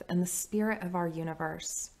Earth, and the spirit of our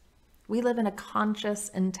universe. We live in a conscious,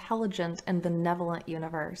 intelligent, and benevolent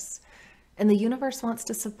universe. And the universe wants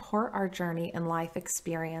to support our journey and life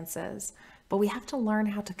experiences, but we have to learn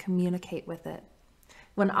how to communicate with it.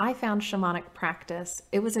 When I found shamanic practice,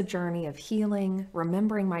 it was a journey of healing,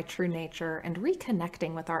 remembering my true nature, and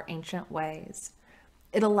reconnecting with our ancient ways.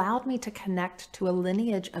 It allowed me to connect to a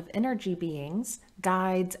lineage of energy beings,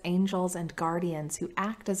 guides, angels, and guardians who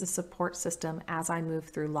act as a support system as I move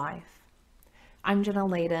through life. I'm Jenna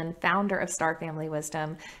Layden, founder of Star Family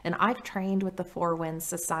Wisdom, and I've trained with the Four Winds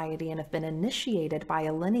Society and have been initiated by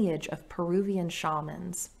a lineage of Peruvian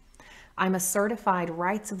shamans. I'm a certified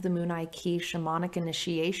Rites of the Moonai Key shamanic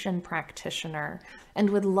initiation practitioner and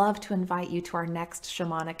would love to invite you to our next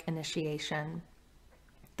shamanic initiation.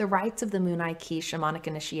 The Rites of the Moonai Key Shamanic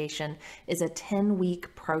Initiation is a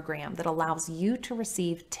 10-week program that allows you to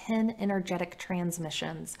receive 10 energetic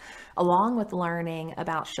transmissions, along with learning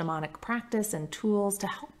about shamanic practice and tools to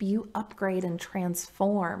help you upgrade and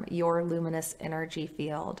transform your luminous energy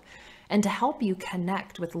field, and to help you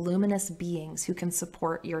connect with luminous beings who can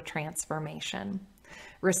support your transformation.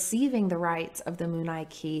 Receiving the rites of the Moonai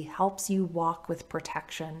Key helps you walk with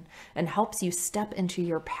protection and helps you step into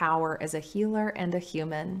your power as a healer and a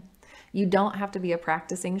human. You don't have to be a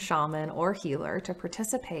practicing shaman or healer to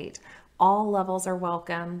participate. All levels are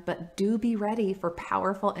welcome, but do be ready for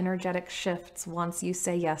powerful energetic shifts once you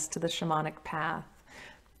say yes to the shamanic path.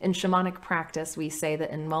 In shamanic practice, we say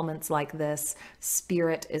that in moments like this,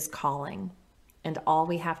 spirit is calling, and all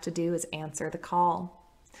we have to do is answer the call.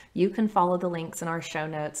 You can follow the links in our show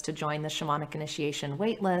notes to join the Shamanic Initiation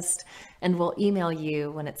waitlist, and we'll email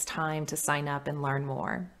you when it's time to sign up and learn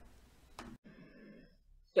more.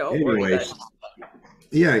 Anyways,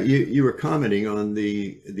 yeah, you were commenting on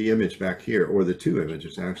the image back here, or the two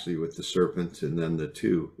images actually, with the serpent and then the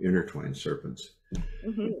two intertwined serpents.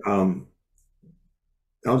 Mm-hmm.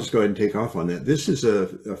 I'll just go ahead and take off on that. This is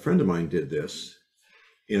a friend of mine did this,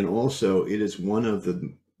 and also it is one of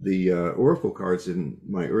the oracle cards in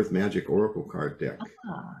my Earth Magic Oracle card deck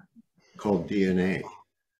called DNA.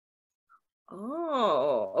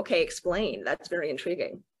 Oh, okay. Explain. That's very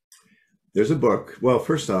intriguing. There's a book. Well,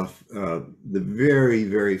 first off, the very,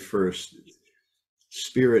 very first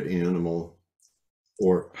spirit animal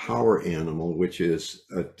or power animal, which is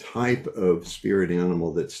a type of spirit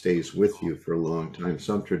animal that stays with you for a long time.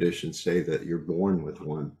 Some traditions say that you're born with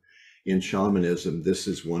one. In shamanism, this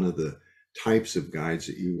is one of the types of guides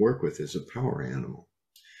that you work with, is a power animal.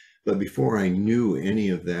 But before I knew any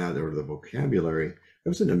of that or the vocabulary, I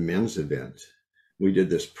was in a men's event. We did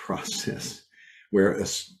this process where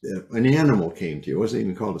an animal came to you. It wasn't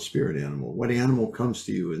even called a spirit animal. What animal comes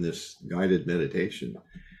to you in this guided meditation?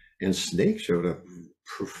 And snake showed up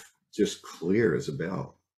just clear as a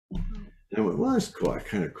bell. And I went, well, that's cool.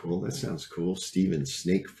 Kind of cool. That sounds cool. Steven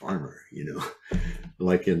Snake Farmer, you know,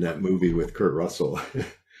 like in that movie with Kurt Russell.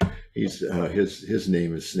 He's his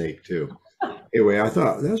name is Snake too. Anyway, I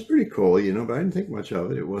thought that was pretty cool, you know, but I didn't think much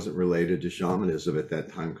of it. It wasn't related to shamanism at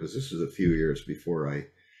that time, because this was a few years before I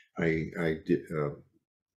did,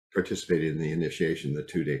 participated in the initiation, the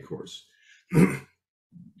 2-day course.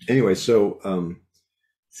 Anyway, so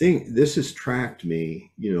this has tracked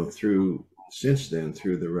me, you know, since then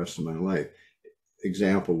through the rest of my life.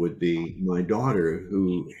 Example would be my daughter,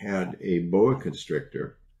 who had a boa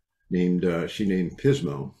constrictor she named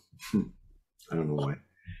Pismo. I don't know why,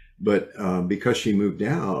 but because she moved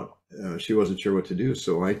out, she wasn't sure what to do.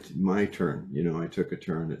 So my turn, you know, I took a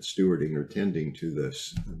turn at stewarding or tending to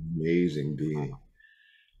this amazing being.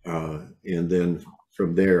 And then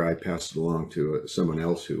from there, I passed it along to someone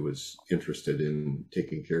else who was interested in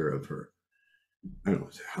taking care of her. I don't know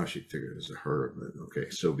how she figured it was a her, but okay,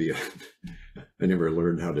 so be it. I never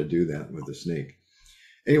learned how to do that with a snake.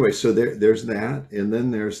 Anyway, so there's that. And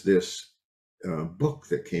then there's this book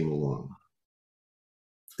that came along.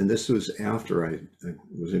 And this was after I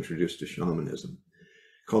was introduced to shamanism,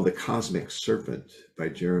 called The Cosmic Serpent by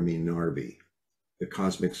Jeremy Narby. The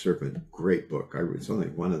Cosmic Serpent, great book. It's only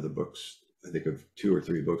one of the books, I think of 2 or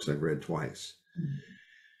 3 books I've read twice.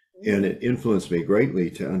 And it influenced me greatly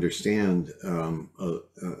to understand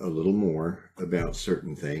a little more about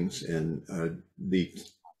certain things. And the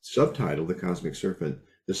subtitle, The Cosmic Serpent,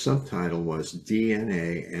 the subtitle was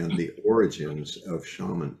DNA and the Origins of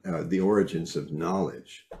the Origins of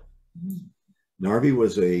Knowledge. Narby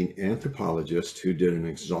was an anthropologist who did an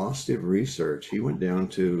exhaustive research. He went down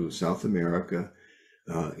to South America,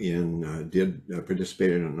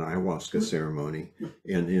 participated in an ayahuasca ceremony.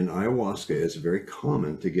 And in ayahuasca, it's very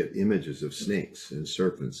common to get images of snakes and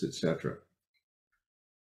serpents, etc.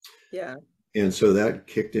 Yeah. And so that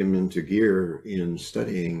kicked him into gear in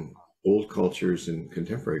studying old cultures and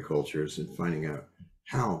contemporary cultures and finding out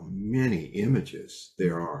how many images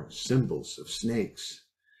there are, symbols of snakes.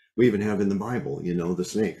 We even have in the Bible, you know, the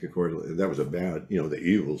snake, according that was a bad, you know, the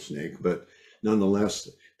evil snake, but nonetheless,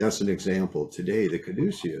 that's an example. Today, the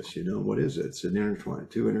caduceus, you know, what is it? It's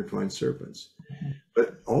two intertwined serpents.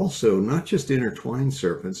 But also not just intertwined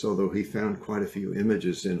serpents, although he found quite a few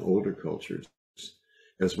images in older cultures,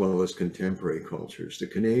 as well as contemporary cultures. The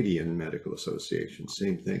Canadian Medical Association,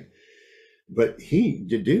 same thing. But he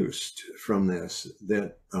deduced from this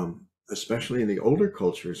that, especially in the older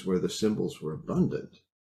cultures where the symbols were abundant,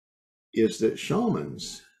 is that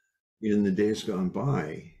shamans in the days gone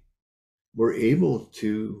by were able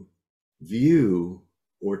to view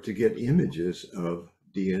or to get images of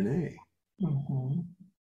DNA. Mm-hmm.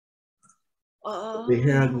 They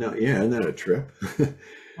had no, yeah, isn't that a trip?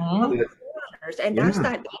 And that's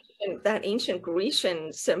that ancient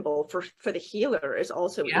Grecian symbol for the healer is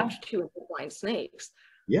also 2 intertwined snakes.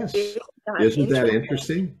 Yes. Isn't that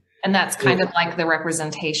interesting? And that's kind of like the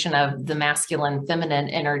representation of the masculine, feminine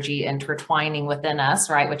energy intertwining within us,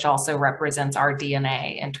 right? Which also represents our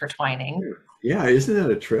DNA intertwining. Yeah, isn't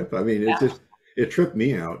that a trip? I mean, it tripped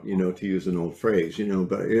me out, you know, to use an old phrase, you know,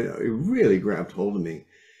 but it really grabbed hold of me.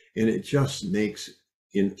 And it just makes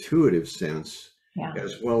intuitive sense,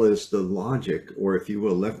 as well as the logic, or if you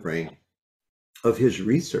will, left brain, of his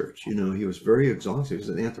research. You know, he was very exhaustive. He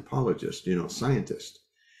was an anthropologist, you know, scientist.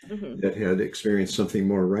 That had experienced something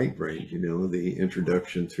more right-brained, you know, the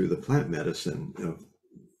introduction through the plant medicine of,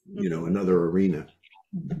 you know, another arena.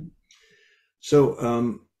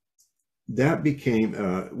 So that became,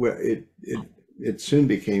 it soon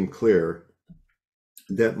became clear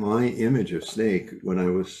that my image of snake, when I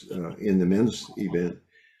was in the men's event,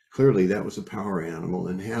 clearly that was a power animal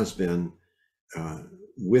and has been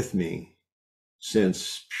with me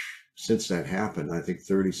since that happened, I think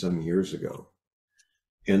 30 some years ago.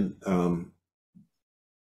 And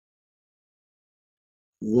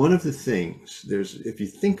one of the things, if you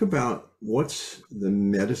think about what's the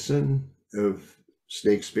medicine of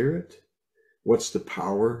snake spirit, what's the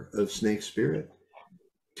power of snake spirit,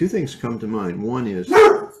 2 things come to mind. One is,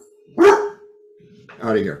 out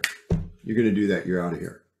of here. You're going to do that, you're out of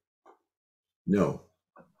here. No,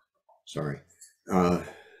 sorry.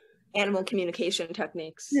 Animal communication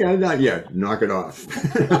techniques. Yeah, not yet. Knock it off.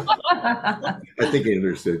 I think he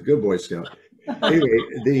understood. Good Boy Scout. Anyway,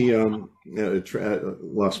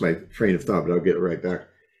 lost my train of thought, but I'll get it right back.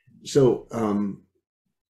 So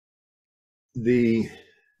the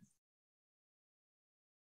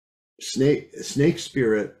snake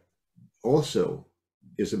spirit also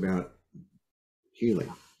is about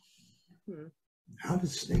healing. How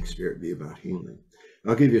does snake spirit be about healing?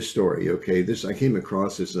 I'll give you a story. Okay, I came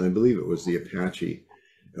across this, and I believe it was the Apache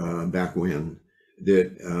back when,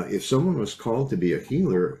 that if someone was called to be a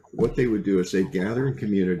healer, what they would do is they'd gather in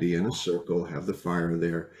community in a circle, have the fire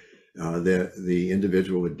there, that the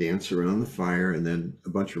individual would dance around the fire, and then a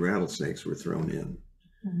bunch of rattlesnakes were thrown in.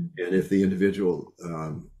 And if the individual,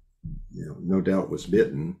 no doubt was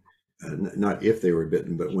bitten, not if they were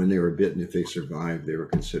bitten, but when they were bitten, if they survived, they were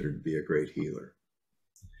considered to be a great healer.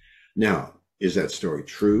 Now, is that story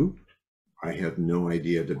true? I have no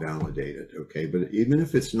idea to validate it, okay? But even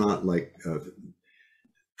if it's not like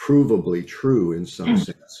provably true in some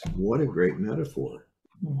sense, what a great metaphor.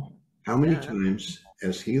 How many times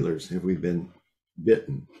as healers have we been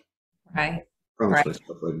bitten? Right. Promise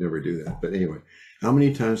myself I'd never do that. But anyway, how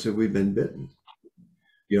many times have we been bitten?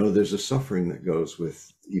 There's a suffering that goes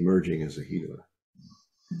with emerging as a healer.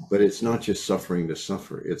 But it's not just suffering to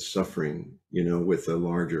suffer. It's suffering, with a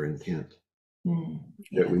larger intent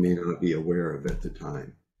that we may not be aware of at the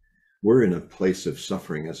time. We're in a place of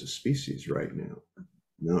suffering as a species right now.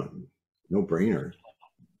 No brainer.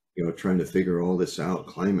 Trying to figure all this out,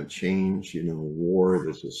 climate change, war,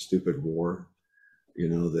 there's a stupid war,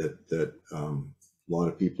 that a lot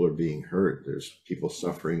of people are being hurt. There's people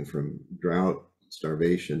suffering from drought,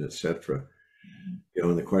 starvation, etc.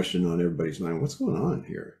 And the question on everybody's mind, what's going on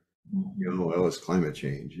here? Well, it's climate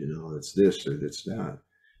change, it's this or it's that.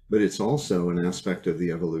 But it's also an aspect of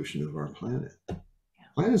the evolution of our planet. The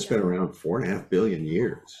planet's been around 4.5 billion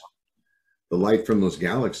years. The light from those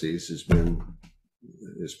galaxies is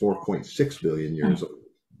 4.6 billion years old.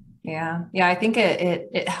 Yeah. I think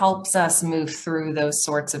it helps us move through those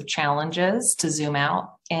sorts of challenges to zoom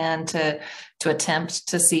out and to attempt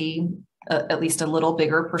to see at least a little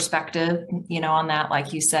bigger perspective, on that,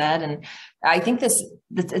 like you said. And I think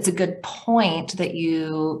it's a good point that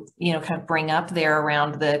you kind of bring up there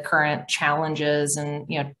around the current challenges and,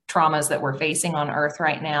 traumas that we're facing on Earth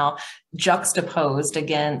right now, juxtaposed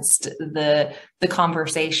against the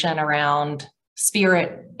conversation around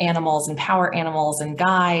spirit animals and power animals and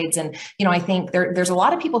guides. And, I think there's a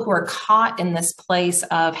lot of people who are caught in this place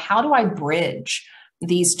of, how do I bridge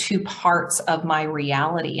these two parts of my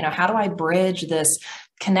reality? How do I bridge this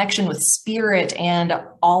connection with spirit and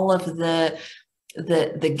all of the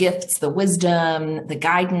gifts, the wisdom, the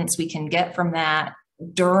guidance we can get from that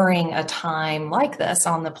during a time like this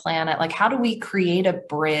on the planet? Like, how do we create a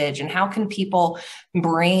bridge, and how can people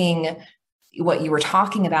bring what you were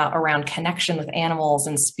talking about around connection with animals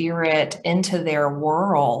and spirit into their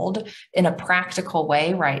world in a practical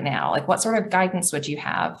way right now? Like, what sort of guidance would you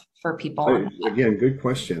have for people? Again, good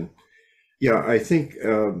question. Yeah, I think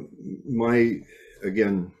my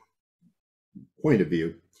point of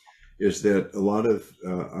view is that a lot of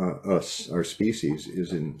our species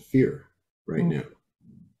is in fear right now.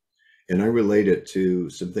 And I relate it to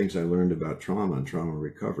some things I learned about trauma and trauma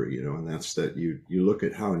recovery, and that's that you look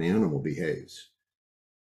at how an animal behaves,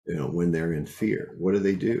 when they're in fear. What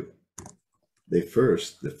do? The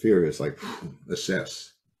fear is like,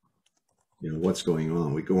 assess, what's going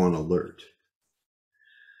on. We go on alert.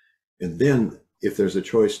 And then if there's a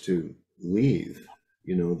choice to leave,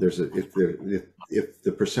 if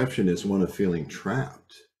the perception is one of feeling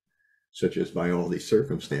trapped, such as by all these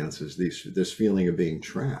circumstances, this feeling of being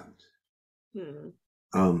trapped,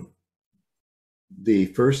 the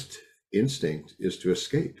first instinct is to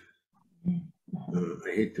escape. I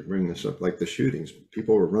hate to bring this up, like the shootings.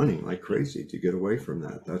 People were running like crazy to get away from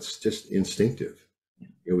that. That's just instinctive.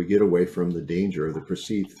 We get away from the danger or the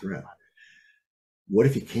perceived threat. What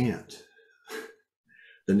if you can't?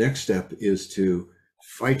 The next step is to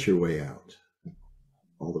fight your way out.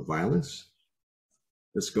 All the violence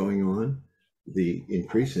that's going on, the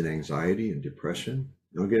increase in anxiety and depression.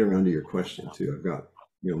 I'll get around to your question too. I've got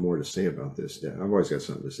more to say about this. I've always got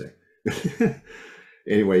something to say.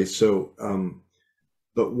 Anyway, so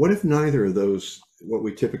but what if neither of those, what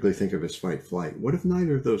we typically think of as fight flight, what if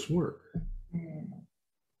neither of those work?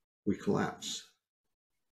 We collapse.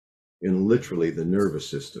 And literally the nervous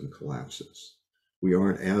system collapses. We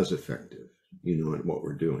aren't as effective, at what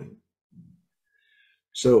we're doing.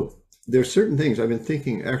 So there's certain things I've been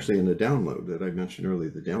thinking, actually, in the download that I mentioned earlier,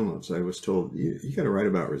 the downloads, I was told you got to write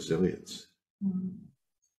about resilience.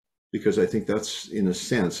 because I think that's, in a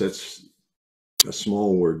sense, that's a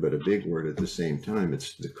small word, but a big word at the same time.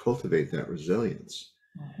 It's to cultivate that resilience.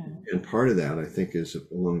 And part of that, I think, is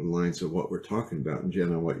along the lines of what we're talking about. And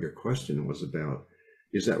Jenna, what your question was about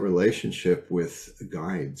is that relationship with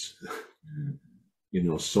guides, you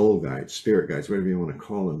know, soul guides, spirit guides, whatever you want to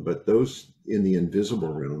call them, but those in the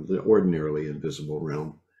invisible realm, the ordinarily invisible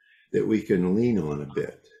realm, that we can lean on a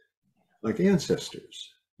bit, like ancestors,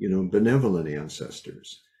 you know, benevolent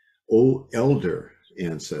ancestors, old elder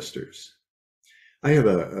ancestors. I have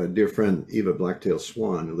a dear friend, Eva Blacktail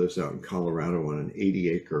Swan, who lives out in Colorado on an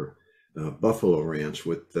 80-acre buffalo ranch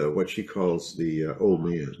with what she calls the old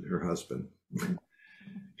man, her husband.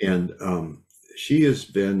 And she has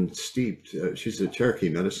been steeped. She's a Cherokee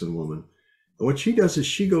medicine woman. And what she does is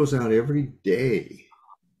she goes out every day,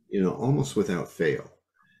 you know, almost without fail,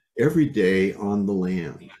 every day on the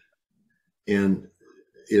land, and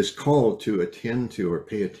is called to attend to or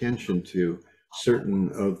pay attention to certain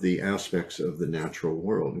of the aspects of the natural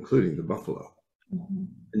world, including the buffalo.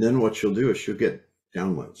 And then what she'll do is she'll get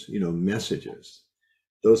downloads, you know, messages.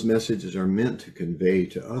 Those messages are meant to convey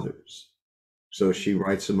to others. So she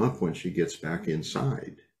writes them up when she gets back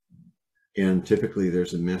inside. And typically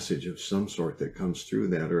there's a message of some sort that comes through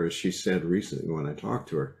that. Or as she said recently when I talked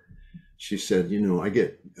to her, she said, you know, I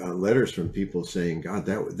get letters from people saying, God,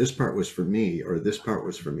 this part was for me, or this part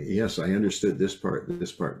was for me. Yes, I understood this part,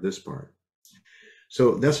 this part, this part.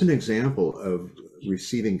 So that's an example of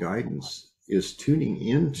receiving guidance, is tuning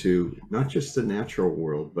into not just the natural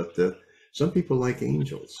world, but some people like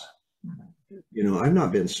angels. You know, I've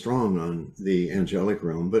not been strong on the angelic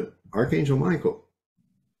realm, but Archangel Michael,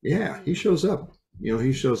 yeah, he shows up. You know,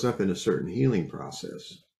 he shows up in a certain healing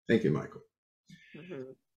process. Thank you, Michael.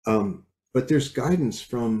 But there's guidance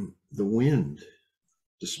from the wind,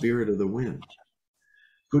 the spirit of the wind.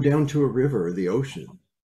 Go down to a river or the ocean,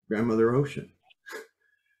 Grandmother Ocean.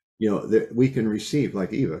 You know, that we can receive,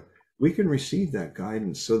 like Eva, we can receive that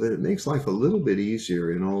guidance so that it makes life a little bit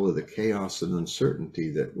easier in all of the chaos and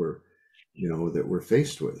uncertainty that we're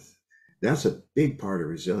faced with. That's a big part of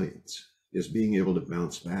resilience, is being able to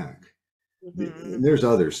bounce back. And there's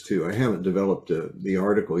others too. I haven't developed the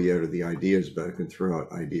article yet or the ideas, but I can throw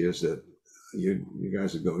out ideas that you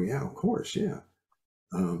guys would go, yeah, of course, yeah.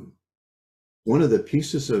 One of the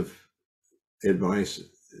pieces of advice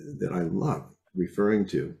that I love referring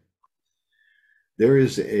to, there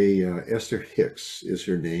is Esther Hicks is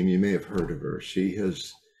her name. You may have heard of her.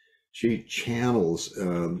 She channels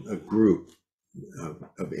a group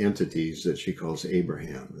of entities that she calls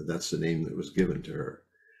Abraham. That's the name that was given to her.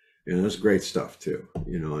 And that's great stuff too.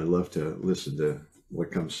 You know, I love to listen to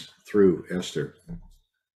what comes through Esther.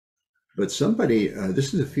 But somebody,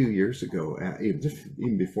 this is a few years ago,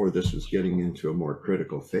 even before this was getting into a more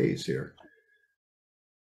critical phase here,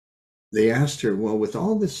 they asked her, well, with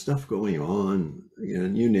all this stuff going on,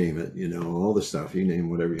 and you name it, you know, all the stuff, you name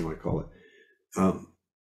whatever you want to call it,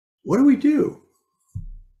 what do we do?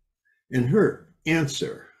 And her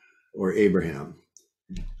answer, or Abraham,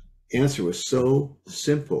 answer was so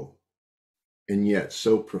simple and yet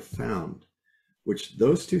so profound, which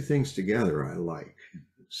those two things together I like,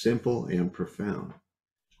 simple and profound.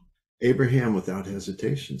 Abraham, without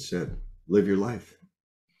hesitation, said, live your life.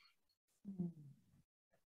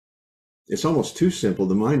 It's almost too simple.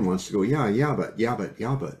 The mind wants to go, yeah, but.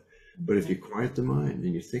 But if you quiet the mind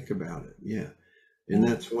and you think about it, yeah. And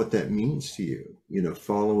that's what that means to you, you know,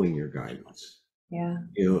 following your guidance. Yeah.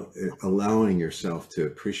 You know, allowing yourself to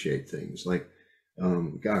appreciate things like,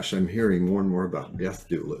 gosh, I'm hearing more and more about death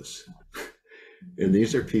doulas. And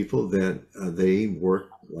these are people that they work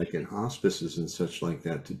like in hospices and such like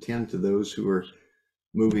that to tend to those who are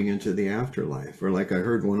moving into the afterlife. Or like I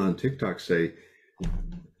heard one on TikTok say,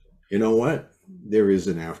 you know what? There is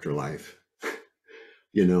an afterlife.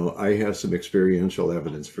 You know, I have some experiential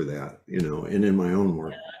evidence for that, you know, and in my own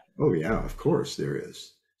work. Oh yeah, of course there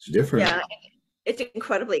is. It's different. Yeah, it's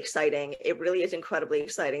incredibly exciting. It really is incredibly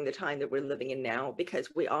exciting, the time that we're living in now, because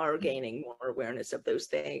we are gaining more awareness of those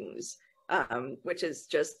things, which is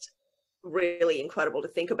just really incredible to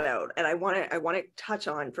think about. And I want to touch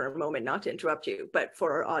on for a moment, not to interrupt you, but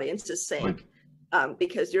for our audience's sake,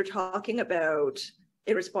 because you're talking about,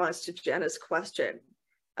 in response to Jenna's question,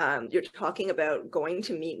 you're talking about going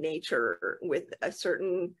to meet nature with a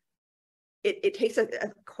certain, it takes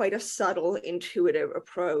quite a subtle, intuitive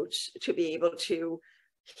approach to be able to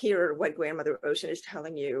hear what Grandmother Ocean is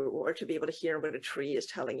telling you, or to be able to hear what a tree is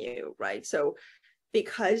telling you, right? So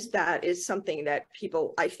because that is something that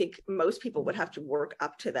people, I think most people would have to work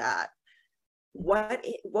up to that. what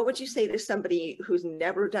would you say to somebody who's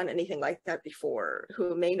never done anything like that before,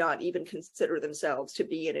 who may not even consider themselves to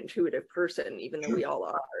be an intuitive person, even though we all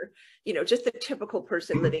are, you know, just the typical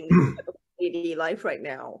person living daily life right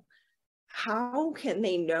now? How can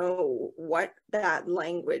they know what that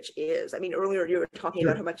language is? I mean, earlier you were talking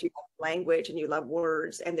about how much you love language and you love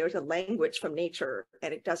words, and there's a language from nature,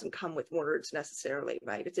 and it doesn't come with words necessarily,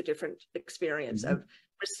 right? It's a different experience of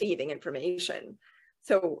receiving information.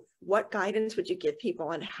 So what guidance would you give people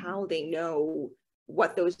on how they know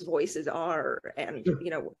what those voices are, and you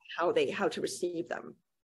know, how to receive them?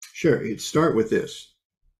 Sure. You'd start with this.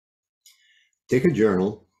 Take a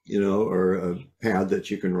journal, you know, or a pad that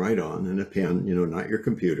you can write on, and a pen, you know, not your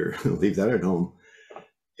computer. Leave that at home.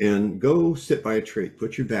 And go sit by a tree.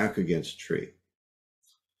 Put your back against a tree.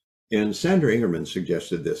 And Sandra Ingerman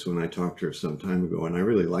suggested this when I talked to her some time ago, and I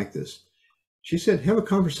really like this. She said, have a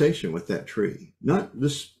conversation with that tree, not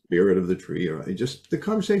the spirit of the tree, or just the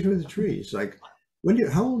conversation with the tree. It's like,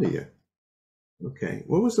 how old are you? Okay.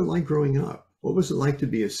 What was it like growing up? What was it like to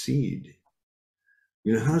be a seed?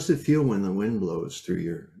 You know, how does it feel when the wind blows through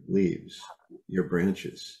your leaves, your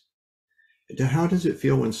branches? How does it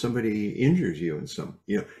feel when somebody injures you in some,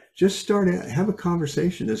 you know, just have a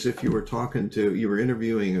conversation as if you were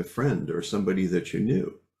interviewing a friend or somebody that you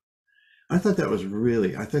knew. I thought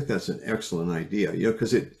that's an excellent idea, you know,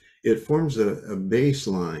 because it forms a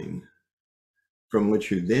baseline from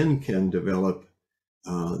which you then can develop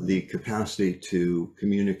the capacity to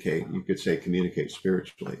communicate. You could say communicate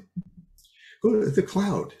spiritually. Go to the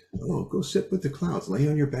cloud. Oh, go sit with the clouds. Lay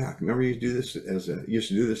on your back. Remember, you used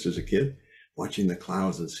to do this as a kid, watching the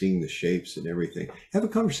clouds and seeing the shapes and everything. Have a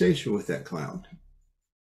conversation with that cloud.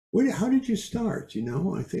 How did you start? You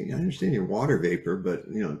know, I understand you're water vapor, but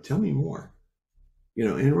you know, tell me more. You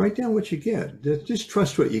know, and write down what you get. Just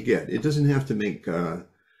trust what you get. It doesn't have to make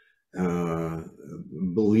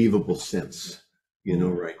believable sense. You know,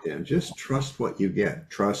 write down. Just trust what you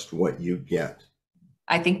get. Trust what you get.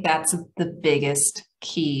 I think that's the biggest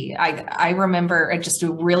key. I remember, just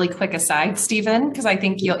a really quick aside, Stephen, because I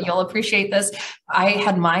think you'll appreciate this. I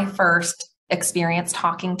had my first experience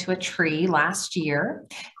talking to a tree last year,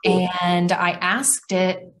 and I asked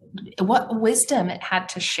it what wisdom it had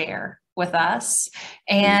to share with us.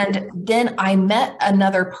 And then I met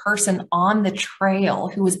another person on the trail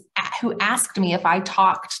who asked me if I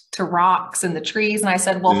talked to rocks and the trees. And I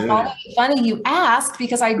said, well, funny you asked,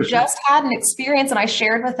 because I just had an experience, and I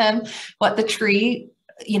shared with him what the tree,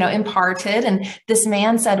 you know, imparted. And this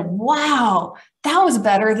man said, wow, that was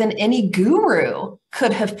better than any guru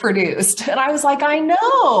could have produced. And I was like, I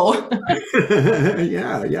know.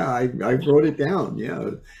 I wrote it down. Yeah.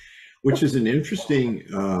 Which is an interesting,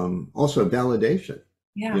 also validation,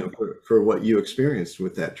 you know, for what you experienced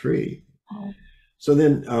with that tree. So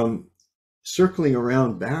then circling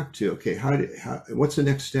around back to, okay, what's the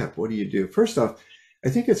next step? What do you do? First off, I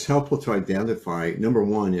think it's helpful to identify, number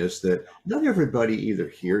one is that not everybody either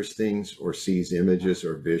hears things or sees images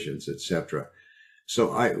or visions, etc. So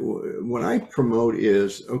what I promote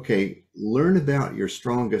is, okay, learn about your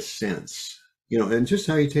strongest sense, you know, and just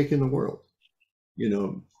how you take in the world, you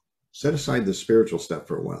know. Set aside the spiritual stuff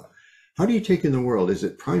for a while. How do you take in the world? Is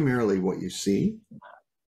it primarily what you see,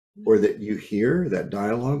 or that you hear, that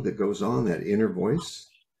dialogue that goes on, that inner voice?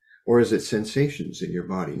 Or is it sensations in your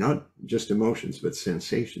body? Not just emotions, but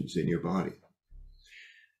sensations in your body.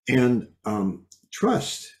 And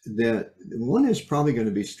trust that one is probably going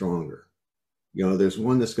to be stronger. You know, there's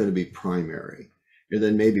one that's going to be primary, and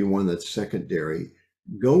then maybe one that's secondary.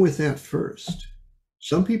 Go with that first.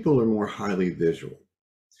 Some people are more highly visual.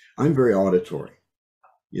 I'm very auditory,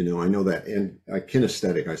 you know, I know that, and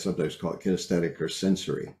kinesthetic, I sometimes call it kinesthetic or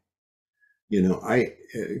sensory. You know,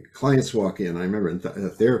 clients walk in, I remember in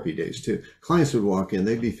therapy days too, clients would walk in,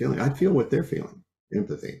 I'd feel what they're feeling,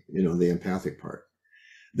 empathy, you know, the empathic part,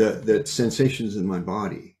 the sensations in my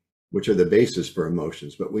body, which are the basis for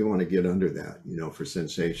emotions, but we want to get under that, you know, for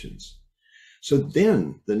sensations. So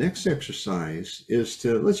then the next exercise is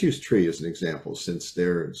let's use tree as an example, since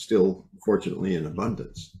they're still fortunately in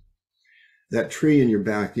abundance. That tree in your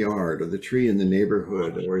backyard, or the tree in the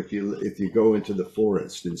neighborhood, or if you go into the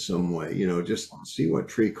forest in some way, you know, just see what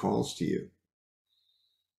tree calls to you.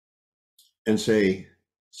 And say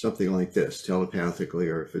something like this, telepathically,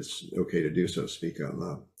 or if it's okay to do so, speak out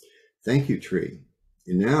loud. Thank you, tree.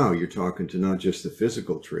 And now you're talking to not just the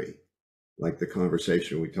physical tree, like the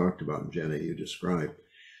conversation we talked about, Jenna, you described,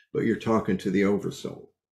 but you're talking to the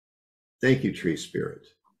oversoul. Thank you, tree spirit.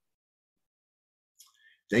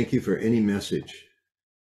 Thank you for any message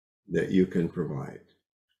that you can provide.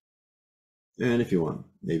 And if you want,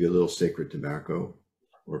 maybe a little sacred tobacco,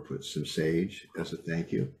 or put some sage as a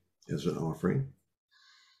thank you, as an offering.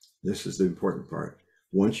 This is the important part.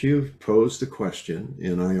 Once you've posed the question,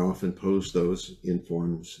 and I often pose those in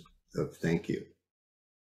forms of thank you,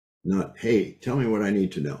 not, hey, tell me what I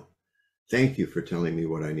need to know. Thank you for telling me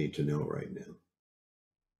what I need to know right now.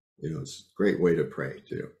 You know, it's a great way to pray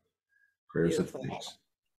too. Prayers of thanks.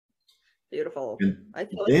 Beautiful. And I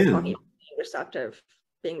feel like you're talking about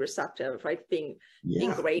being receptive, right? Being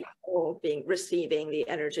grateful, receiving the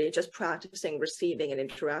energy, just practicing receiving and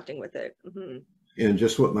interacting with it. Mm-hmm. And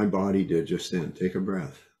just what my body did just then. Take a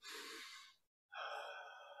breath.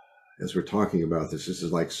 As we're talking about this is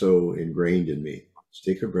like so ingrained in me. Just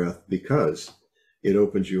take a breath, because it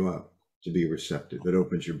opens you up to be receptive. It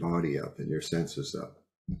opens your body up and your senses up.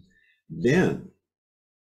 Then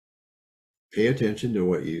pay attention to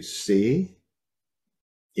what you see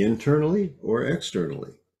internally or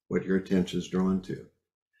externally, what your attention is drawn to,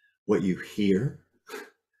 what you hear,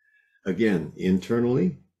 again,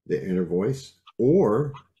 internally, the inner voice,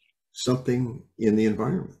 or something in the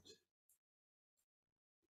environment,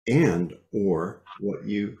 and or what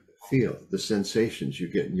you feel, the sensations you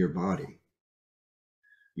get in your body.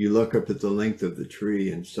 You look up at the length of the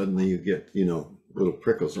tree and suddenly you get, you know, little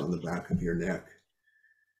prickles on the back of your neck.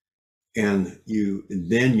 And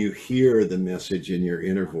then you hear the message in your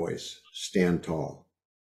inner voice, stand tall.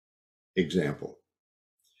 Example.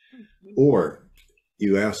 Or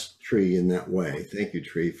you ask tree in that way, thank you,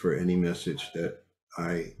 tree, for any message that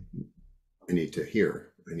I need to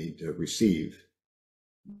hear, I need to receive.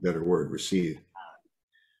 Better word, receive.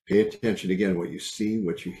 Pay attention again, what you see,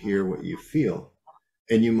 what you hear, what you feel.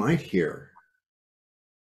 And you might hear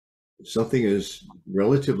something as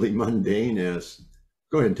relatively mundane as,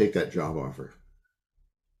 go ahead and take that job offer.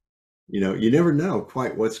 You know, you never know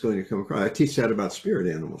quite what's going to come across. I teach that about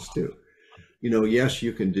spirit animals too. You know, yes,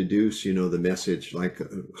 you can deduce, you know, the message. Like a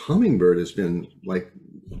hummingbird has been, like,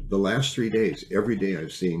 the last 3 days, every day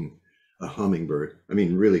I've seen a hummingbird. I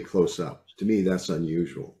mean, really close up. To me, that's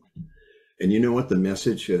unusual. And you know what the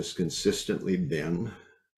message has consistently been?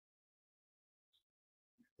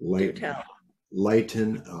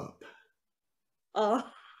 Lighten up. Oh.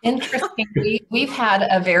 Interesting. We've had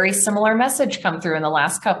a very similar message come through in the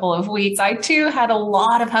last couple of weeks. I too had a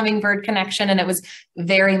lot of hummingbird connection, and it was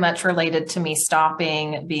very much related to me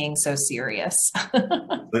stopping being so serious.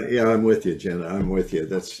 Yeah, I'm with you, Jenna. I'm with you.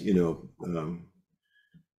 That's, you know,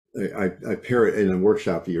 I parrot in a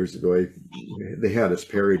workshop years ago. They had us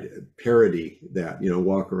parody that, you know,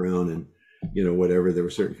 walk around and, you know, whatever. There were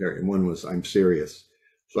certain characters, and one was, I'm serious.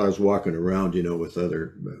 So I was walking around, you know, with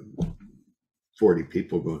other 40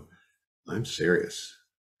 people going, I'm serious.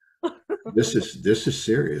 This is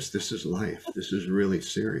serious. This is life. This is really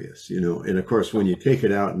serious, you know. And of course, when you take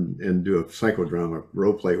it out and do a psychodrama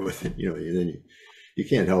role play with it, you know, then you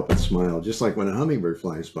can't help but smile. Just like when a hummingbird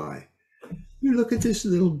flies by, you look at this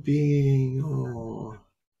little being. Oh,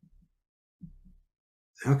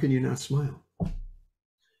 how can you not smile?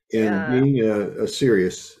 And being a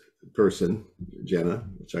serious person, Jenna,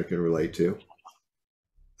 which I can relate to.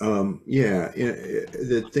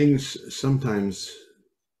 The things sometimes,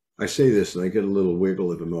 I say this and I get a little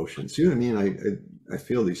wiggle of emotion. See what I mean? I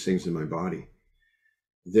feel these things in my body,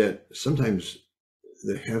 that sometimes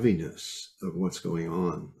the heaviness of what's going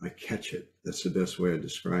on, I catch it. That's the best way to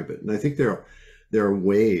describe it. And I think there are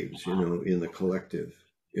waves, you know, in the collective.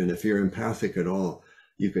 And if you're empathic at all,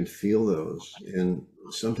 you can feel those. And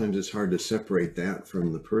sometimes it's hard to separate that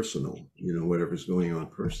from the personal, you know, whatever's going on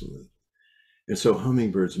personally. And so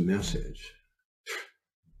hummingbird's message,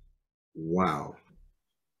 wow,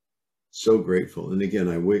 so grateful. And again,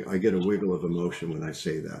 I get a wiggle of emotion when I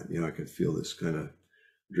say that. You know, I can feel this kind of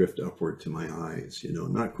drift upward to my eyes, you know,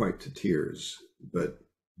 not quite to tears, but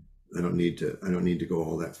I don't need to go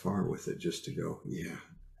all that far with it, just to go, yeah,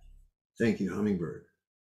 thank you, hummingbird.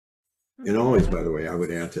 And always, by the way, I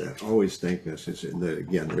would add to that, always thank message. And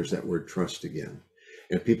again, there's that word trust again.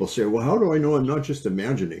 And people say, well, how do I know I'm not just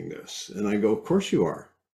imagining this? And I go, of course you are.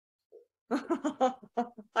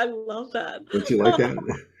 I love that. Don't you like that?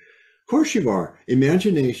 Of course you are.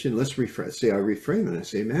 Imagination, let's reframe it. I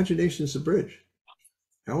say, imagination is the bridge.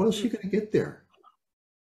 How else are you going to get there?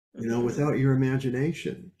 You know, without your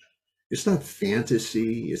imagination. It's not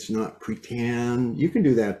fantasy. It's not pretend. You can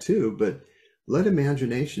do that too, but let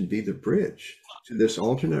imagination be the bridge to this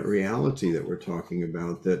alternate reality that we're talking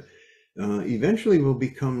about, that eventually will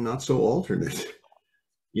become not so alternate.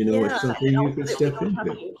 You know, it's something you can step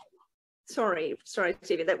into. Sorry,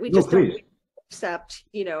 Stephen, that we just don't accept,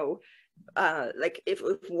 you know, like if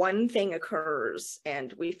one thing occurs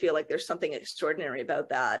and we feel like there's something extraordinary about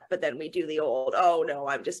that, but then we do the old, oh no,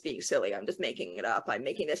 I'm just being silly, I'm just making it up, I'm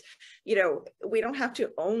making this, you know, we don't have to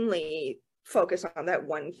only focus on that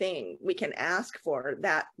one thing. We can ask for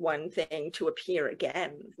that one thing to appear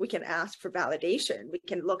again. We can ask for validation. We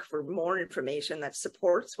can look for more information that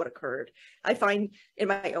supports what occurred. I find in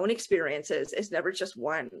my own experiences, it's never just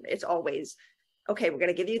one. It's always, okay, we're going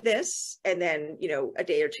to give you this. And then, you know, a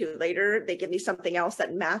day or two later, they give me something else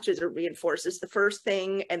that matches or reinforces the first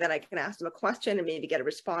thing. And then I can ask them a question and maybe get a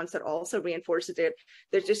response that also reinforces it.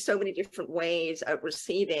 There's just so many different ways of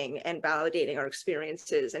receiving and validating our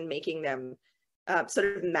experiences and making them,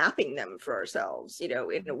 sort of mapping them for ourselves, you know,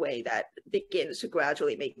 in a way that begins to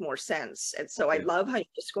gradually make more sense. And so I love how you're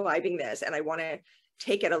describing this. And I want to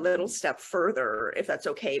take it a little step further, if that's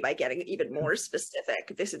okay, by getting even more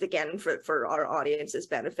specific. This is again for our audience's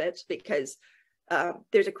benefit, because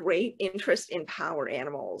there's a great interest in power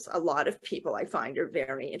animals. A lot of people I find are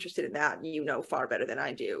very interested in that. You know far better than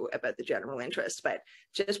I do about the general interest, but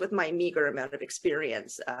just with my meager amount of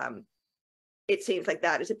experience, it seems like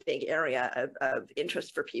that is a big area of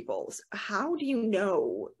interest for people. How do you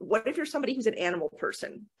know? What if you're somebody who's an animal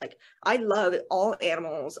person? Like, I love all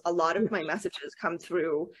animals. A lot of my messages come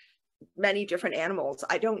through many different animals.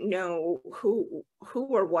 I don't know who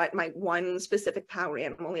or what my one specific power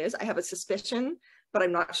animal is. I have a suspicion, but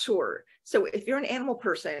I'm not sure. So if you're an animal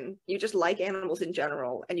person, you just like animals in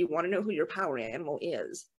general, and you want to know who your power animal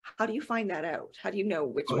is, how do you find that out? How do you know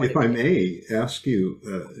which one? If I may ask you,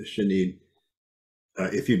 Sinead,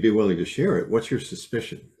 if you'd be willing to share it, what's your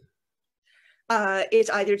suspicion? It's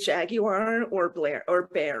either jaguar or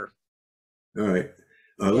bear. All right.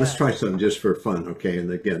 Let's try something just for fun, okay? And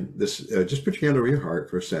again, this just put your hand over your heart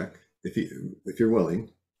for a sec, if you're willing.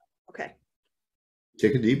 Okay.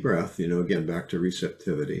 Take a deep breath. You know, again, back to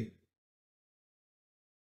receptivity.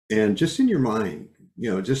 And just in your mind, you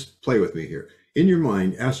know, just play with me here. In your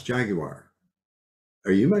mind, ask jaguar,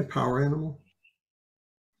 "Are you my power animal?"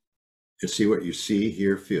 And see what you see,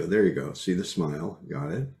 hear, feel. There you go. See the smile.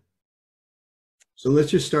 Got it. So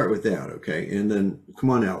let's just start with that, okay? And then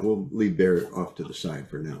come on out. We'll leave bear off to the side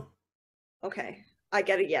for now. Okay. I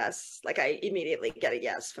get a yes. Like, I immediately get a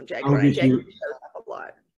yes from jaguar. And jaguar shows up a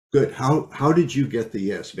lot. Good. How did you get the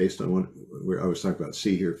yes based on where I was talking about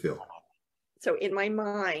see, hear, feel? So in my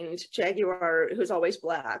mind, jaguar, who's always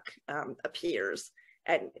black, appears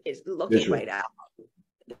and is looking right at me.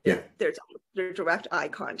 Yeah, there's direct eye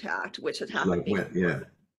contact, which has happened. Yeah.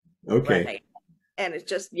 Okay. Right? And it's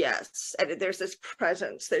just yes. And there's this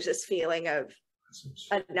presence. There's this feeling of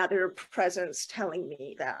another presence telling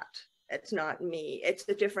me that it's not me. It's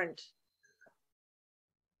a different.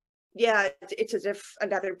 Yeah, it's as if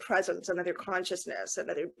another presence, another consciousness,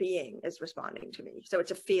 another being is responding to me. So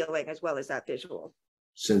it's a feeling as well as that visual.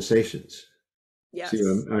 Sensations. Yes. See,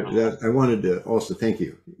 I wanted to also thank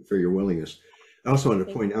you for your willingness. I also wanted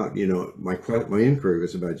to point out, you know, my inquiry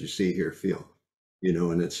was about you see, hear, feel, you know,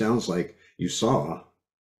 and it sounds like you saw,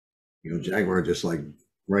 you know, jaguar just like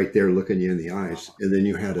right there looking you in the eyes, and then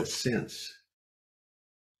you had a sense,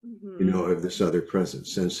 you know, of this other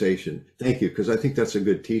presence, sensation. Thank you, because I think that's a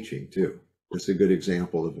good teaching too. It's a good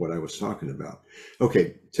example of what I was talking about.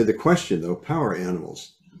 Okay, to the question though, power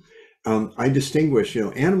animals. I distinguish, you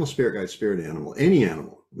know, animal, spirit guide, spirit animal, any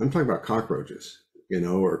animal. I'm talking about cockroaches, you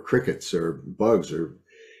know, or crickets or bugs or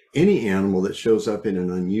any animal that shows up in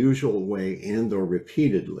an unusual way and or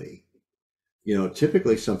repeatedly, you know,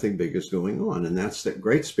 typically something big is going on. And that's that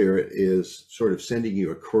great spirit is sort of sending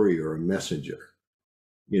you a courier or a messenger,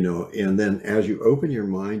 you know, and then as you open your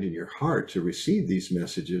mind and your heart to receive these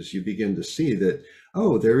messages, you begin to see that,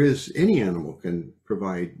 oh, there is, any animal can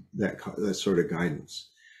provide that sort of guidance.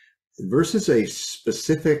 Versus a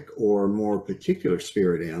specific or more particular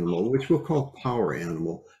spirit animal, which we'll call power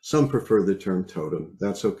animal. Some prefer the term totem.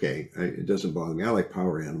 That's okay. It doesn't bother me. I like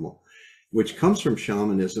power animal, which comes from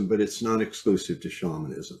shamanism, but it's not exclusive to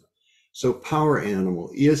shamanism. So power animal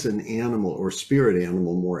is an animal or spirit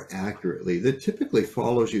animal more accurately that typically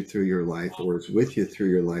follows you through your life or is with you through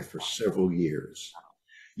your life for several years.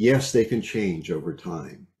 Yes, they can change over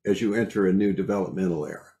time as you enter a new developmental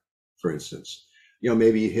era, for instance. You know,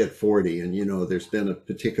 maybe you hit 40 and, you know, there's been a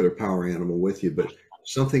particular power animal with you, but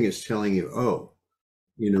something is telling you, oh,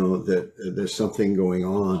 you know, that there's something going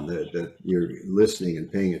on, that you're listening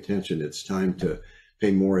and paying attention. It's time to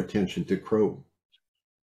pay more attention to crow.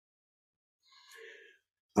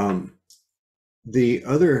 The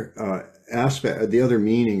other aspect, the other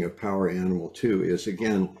meaning of power animal too is,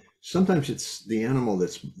 again, sometimes it's the animal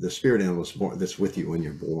that's the spirit animal that's with you when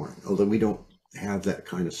you're born, although we don't have that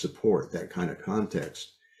kind of support, that kind of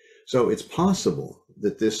context. So it's possible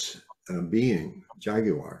that this being,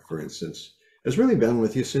 Jaguar, for instance, has really been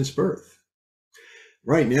with you since birth.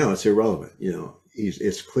 Right now, it's irrelevant.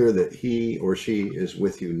 It's clear that he or she is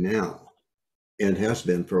with you now and has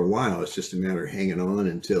been for a while. It's just a matter of hanging on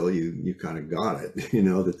until you kind of got it,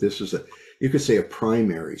 that this is you could say a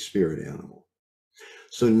primary spirit animal.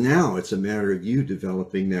 So now it's a matter of you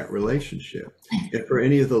developing that relationship. And for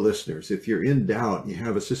any of the listeners, if you're in doubt, you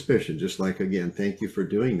have a suspicion, just like, again, thank you for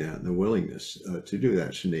doing that and the willingness to do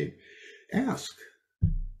that, Sinead. Ask,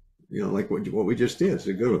 like what we just did.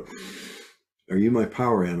 So go, are you my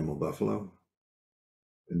power animal, Buffalo?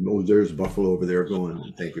 And there's Buffalo over there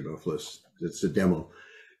going, thank you, Buffalo. It's a demo.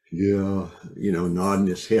 Yeah, nodding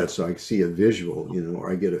his head. So I see a visual,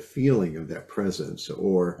 or I get a feeling of that presence,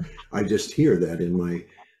 or I just hear that in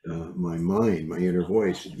my mind, my inner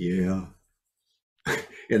voice. Yeah.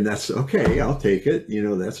 And that's okay. I'll take it.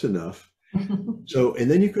 That's enough. So,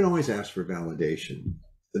 and then you can always ask for validation.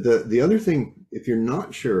 The other thing, if you're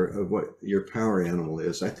not sure of what your power animal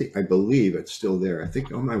is, I believe it's still there. I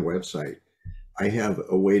think on my website, I have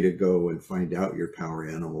a way to go and find out your power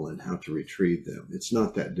animal and how to retrieve them. It's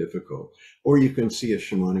not that difficult. Or you can see a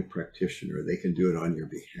shamanic practitioner. They can do it on your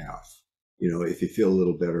behalf, if you feel a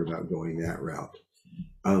little better about going that route.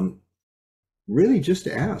 Really just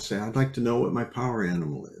ask. Say, I'd like to know what my power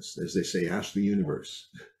animal is. As they say, ask the universe.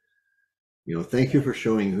 Thank you for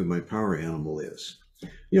showing who my power animal is.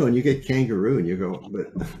 And you get kangaroo and you go, but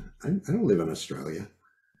I don't live in Australia.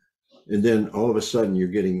 And then all of a sudden you're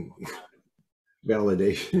getting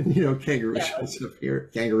validation, kangaroo shows up here,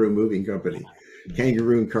 kangaroo moving company,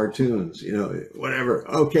 kangaroo cartoons, whatever.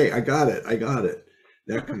 Okay, I got it.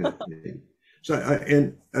 That kind of thing. So,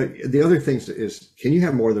 the other thing is, can you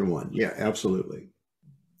have more than one? Yeah, absolutely.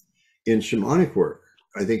 In shamanic work,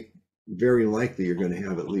 I think very likely you're going to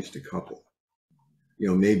have at least a couple,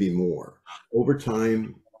 maybe more. Over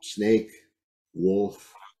time, snake,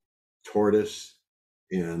 wolf, tortoise,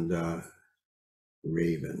 and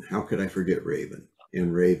raven. How could I forget raven?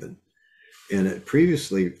 And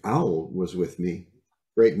previously, owl was with me.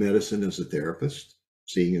 Great medicine as a therapist,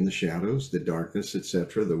 seeing in the shadows, the darkness,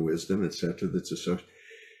 etc., the wisdom, etc., that's associated.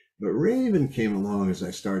 But raven came along as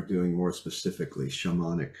I started doing more specifically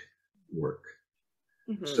shamanic work.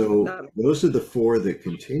 Mm-hmm. So those are the four that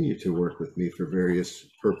continue to work with me for various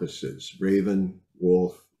purposes. Raven,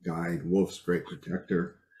 wolf, guide. Wolf's great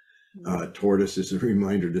protector. Tortoise is a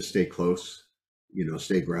reminder to stay close,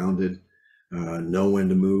 stay grounded, know when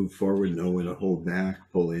to move forward, know when to hold back,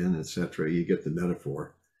 pull in, etc. You get the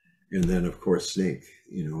metaphor. And then, of course, snake,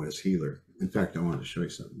 as healer. In fact, I wanted to show you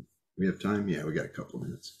something. We have time? Yeah, we got a couple of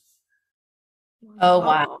minutes. Oh,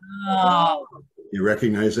 wow. You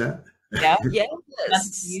recognize that? Yeah. Yes.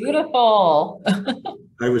 That's beautiful.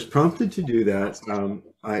 I was prompted to do that.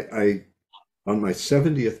 I on my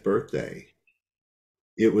 70th birthday,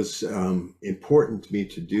 it was important to me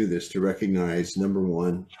to do this, to recognize, number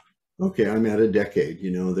one, okay, I'm at a decade,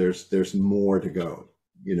 there's more to go.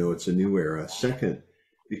 It's a new era. Second,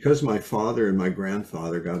 because my father and my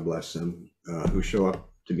grandfather, God bless them, who show up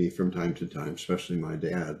to me from time to time, especially my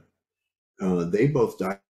dad, they both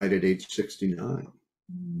died at age 69.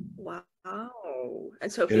 Wow.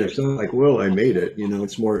 And so it's not like, well, I made it,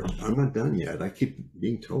 it's more, I'm not done yet. I keep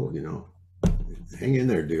being told, hang in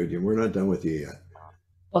there, dude. We're not done with you yet.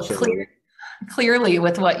 Well, so, clearly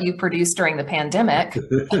with what you produced during the pandemic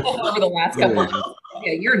over the last couple of months,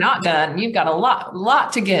 you're not done. You've got a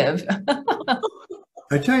lot to give.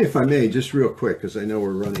 I tell you, if I may, just real quick, because I know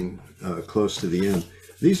we're running close to the end.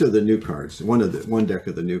 These are the new cards, one deck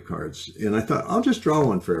of the new cards, and I thought I'll just draw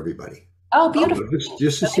one for everybody. Oh, beautiful!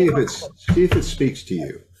 Just to see if it speaks to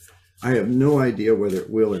you. I have no idea whether it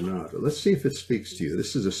will or not, but let's see if it speaks to you.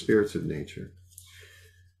 This is the spirits of nature.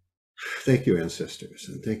 Thank you, ancestors,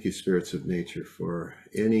 and thank you, spirits of nature, for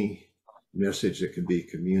any message that can be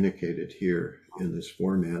communicated here in this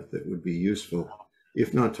format that would be useful,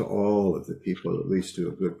 if not to all of the people, at least to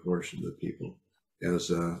a good portion of the people, as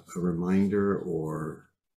a reminder or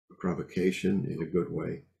a provocation in a good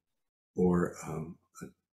way, or a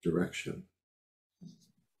direction.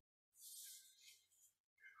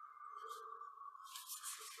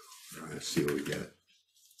 All right, let's see what we get.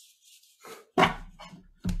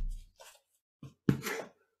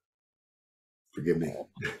 Forgive me.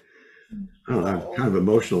 I don't know, I'm kind of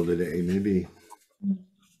emotional today. Maybe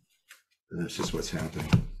that's just what's happening.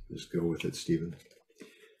 Just go with it, Stephen.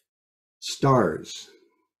 Stars.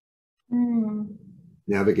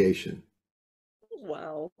 Navigation.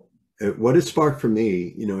 Wow. What it sparked for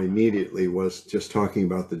me, immediately was just talking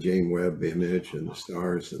about the James Webb image and the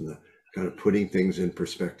stars and kind of putting things in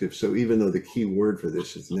perspective. So even though the key word for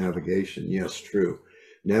this is navigation, yes, true.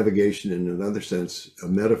 Navigation in another sense, a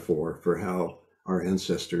metaphor for how our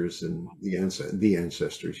ancestors and the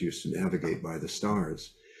ancestors used to navigate by the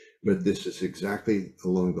stars. But this is exactly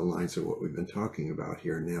along the lines of what we've been talking about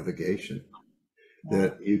here, navigation.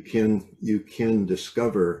 That you can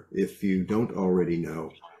discover, if you don't already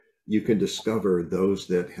know, you can discover those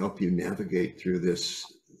that help you navigate through this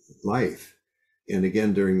life. And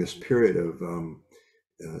again, during this period of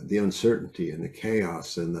the uncertainty and the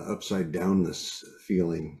chaos and the upside downness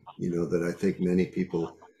feeling, that I think many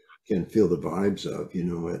people can feel the vibes of,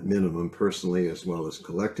 at minimum personally as well as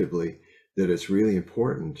collectively, that it's really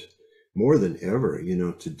important more than ever,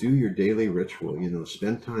 to do your daily ritual,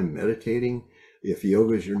 spend time meditating. If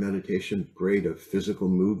yoga is your meditation, great, of physical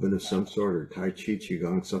movement of some sort, or Tai Chi,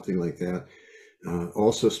 Qigong, something like that.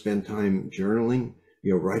 Also spend time journaling,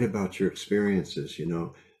 write about your experiences,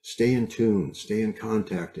 stay in tune, stay in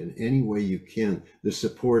contact in any way you can. The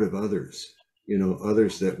support of others,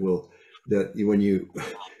 others that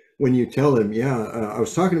when you tell them, I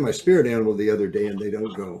was talking to my spirit animal the other day and they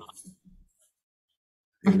don't go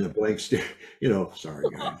in a blank stare, sorry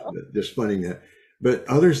guys, just funny that. But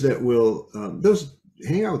others that will,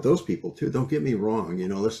 hang out with those people too. Don't get me wrong,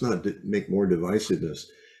 let's not make more divisiveness,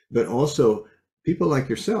 but also people like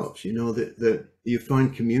yourselves, that you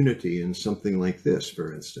find community in something like this,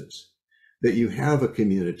 for instance, that you have a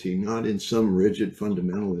community, not in some rigid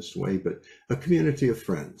fundamentalist way, but a community of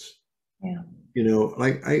friends. Yeah.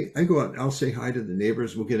 Like I go out, I'll say hi to the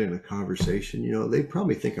neighbors, we'll get in a conversation, they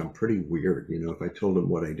probably think I'm pretty weird, if I told them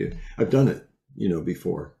what I do. I've done it,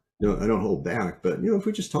 before. I don't hold back, but if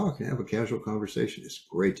we just talk and have a casual conversation, it's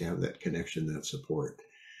great to have that connection, that support.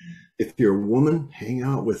 If you're a woman, hang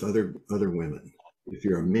out with other women. If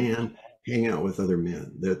you're a man, hang out with other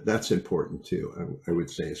men. That's important too, I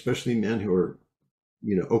would say, especially men who are,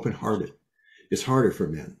 open-hearted. It's harder for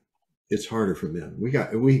men. It's harder for men.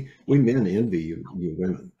 We men envy you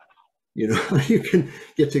women. You can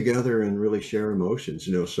get together and really share emotions,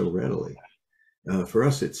 so readily. For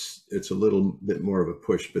us, it's a little bit more of a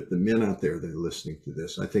push, but the men out there that are listening to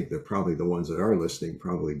this, I think they're probably the ones that are listening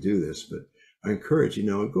probably do this, but I encourage,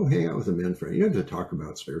 go hang out with a men friend. You don't have to talk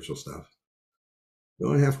about spiritual stuff.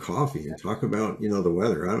 Go and have coffee and talk about, the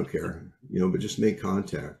weather. I don't care, but just make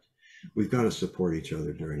contact. We've got to support each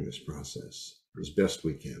other during this process as best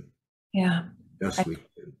we can. Yeah. Best we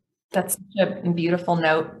can. That's such a beautiful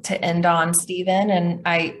note to end on, Stephen. And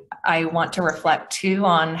I want to reflect too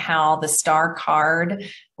on how the star card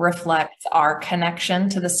reflects our connection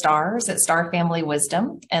to the stars at Star Family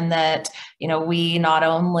Wisdom. And that, we not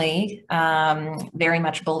only very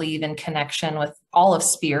much believe in connection with all of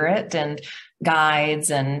spirit and guides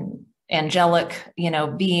and angelic,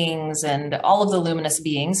 beings and all of the luminous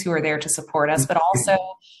beings who are there to support us, but also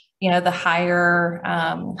the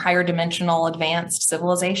higher dimensional advanced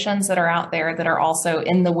civilizations that are out there that are also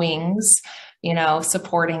in the wings,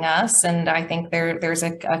 supporting us. And I think there's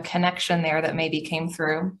a connection there that maybe came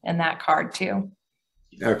through in that card too.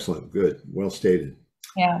 Excellent. Good. Well stated.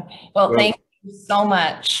 Yeah. Well, thank you so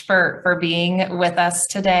much for being with us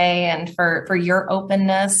today and for your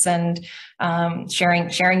openness and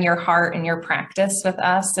sharing your heart and your practice with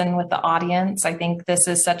us and with the audience. I think this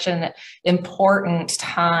is such an important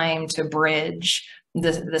time to bridge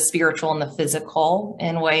the spiritual and the physical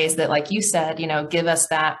in ways that, like you said, give us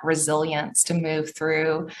that resilience to move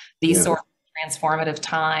through these sort of transformative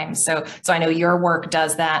times. So I know your work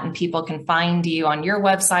does that, and people can find you on your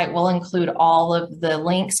website. We'll include all of the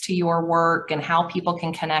links to your work and how people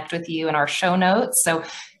can connect with you in our show notes. So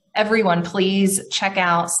everyone, please check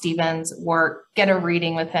out Stephen's work, get a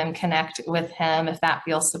reading with him, connect with him if that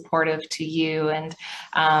feels supportive to you. And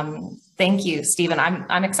thank you, Stephen.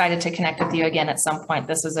 I'm excited to connect with you again at some point.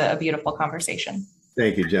 This was a beautiful conversation.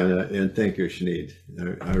 Thank you, Jenna. And thank you, Sinead.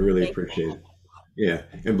 I really appreciate it. Yeah.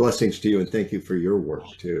 And blessings to you. And thank you for your work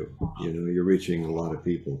too. You're reaching a lot of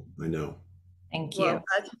people. I know. Thank you. Well,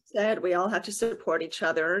 as you said, we all have to support each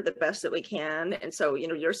other the best that we can. And so,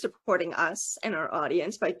 you're supporting us and our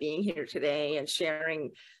audience by being here today and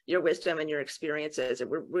sharing your wisdom and your experiences. And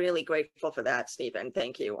we're really grateful for that, Stephen.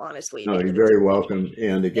 Thank you, honestly. Oh, you're very welcome.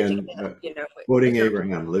 And again, quoting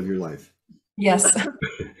Abraham, live your life. Yes.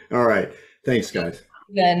 All right. Thanks, guys.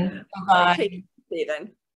 Then bye. Okay,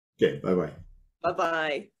 Stephen. Okay. Bye-bye.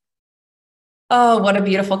 Bye-bye. Oh, what a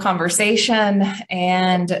beautiful conversation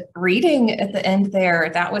and reading at the end there.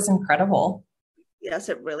 That was incredible. Yes,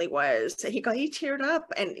 it really was. He teared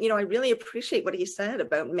up. And, you know, I really appreciate what he said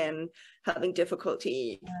about men having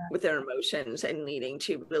difficulty with their emotions and needing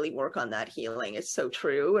to really work on that healing. It's so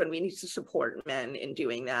true. And we need to support men in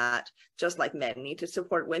doing that, just like men need to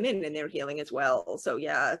support women in their healing as well. So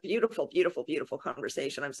yeah, beautiful, beautiful, beautiful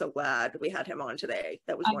conversation. I'm so glad we had him on today.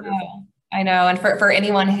 That was wonderful. I know. And for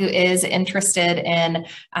anyone who is interested in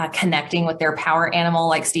connecting with their power animal,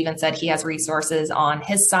 like Stephen said, he has resources on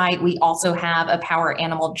his site. We also have a power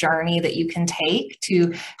animal journey that you can take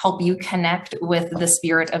to help you connect with the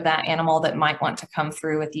spirit of that animal that might want to come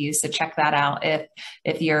through with you. So check that out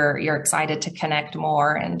if you're excited to connect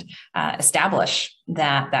more and establish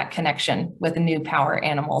that connection with new power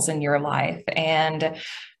animals in your life. And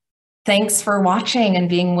thanks for watching and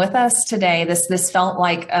being with us today. This felt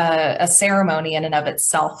like a ceremony in and of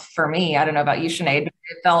itself for me. I don't know about you, Sinead,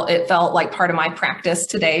 but it felt like part of my practice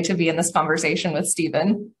today to be in this conversation with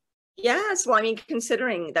Stephen. Yes, well, I mean,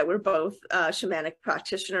 considering that we're both shamanic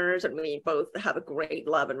practitioners and we both have a great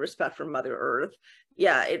love and respect for Mother Earth,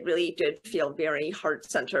 yeah, it really did feel very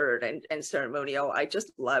heart-centered and ceremonial. I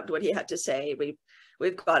just loved what he had to say.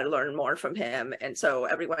 We've got to learn more from him. And so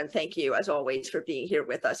everyone, thank you as always for being here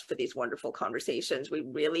with us for these wonderful conversations. We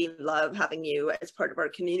really love having you as part of our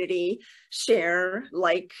community. Share,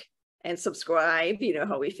 like, and subscribe. You know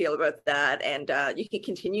how we feel about that. And you can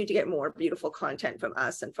continue to get more beautiful content from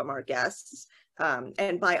us and from our guests.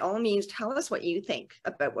 And by all means, tell us what you think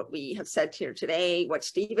about what we have said here today, what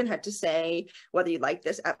Stephen had to say, whether you like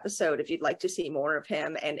this episode, if you'd like to see more of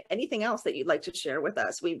him, and anything else that you'd like to share with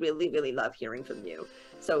us. We really, really love hearing from you.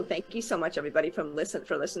 So thank you so much, everybody, for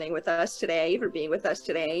listening with us today, for being with us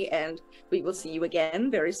today. And we will see you again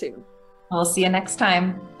very soon. We'll see you next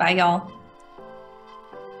time. Bye, y'all.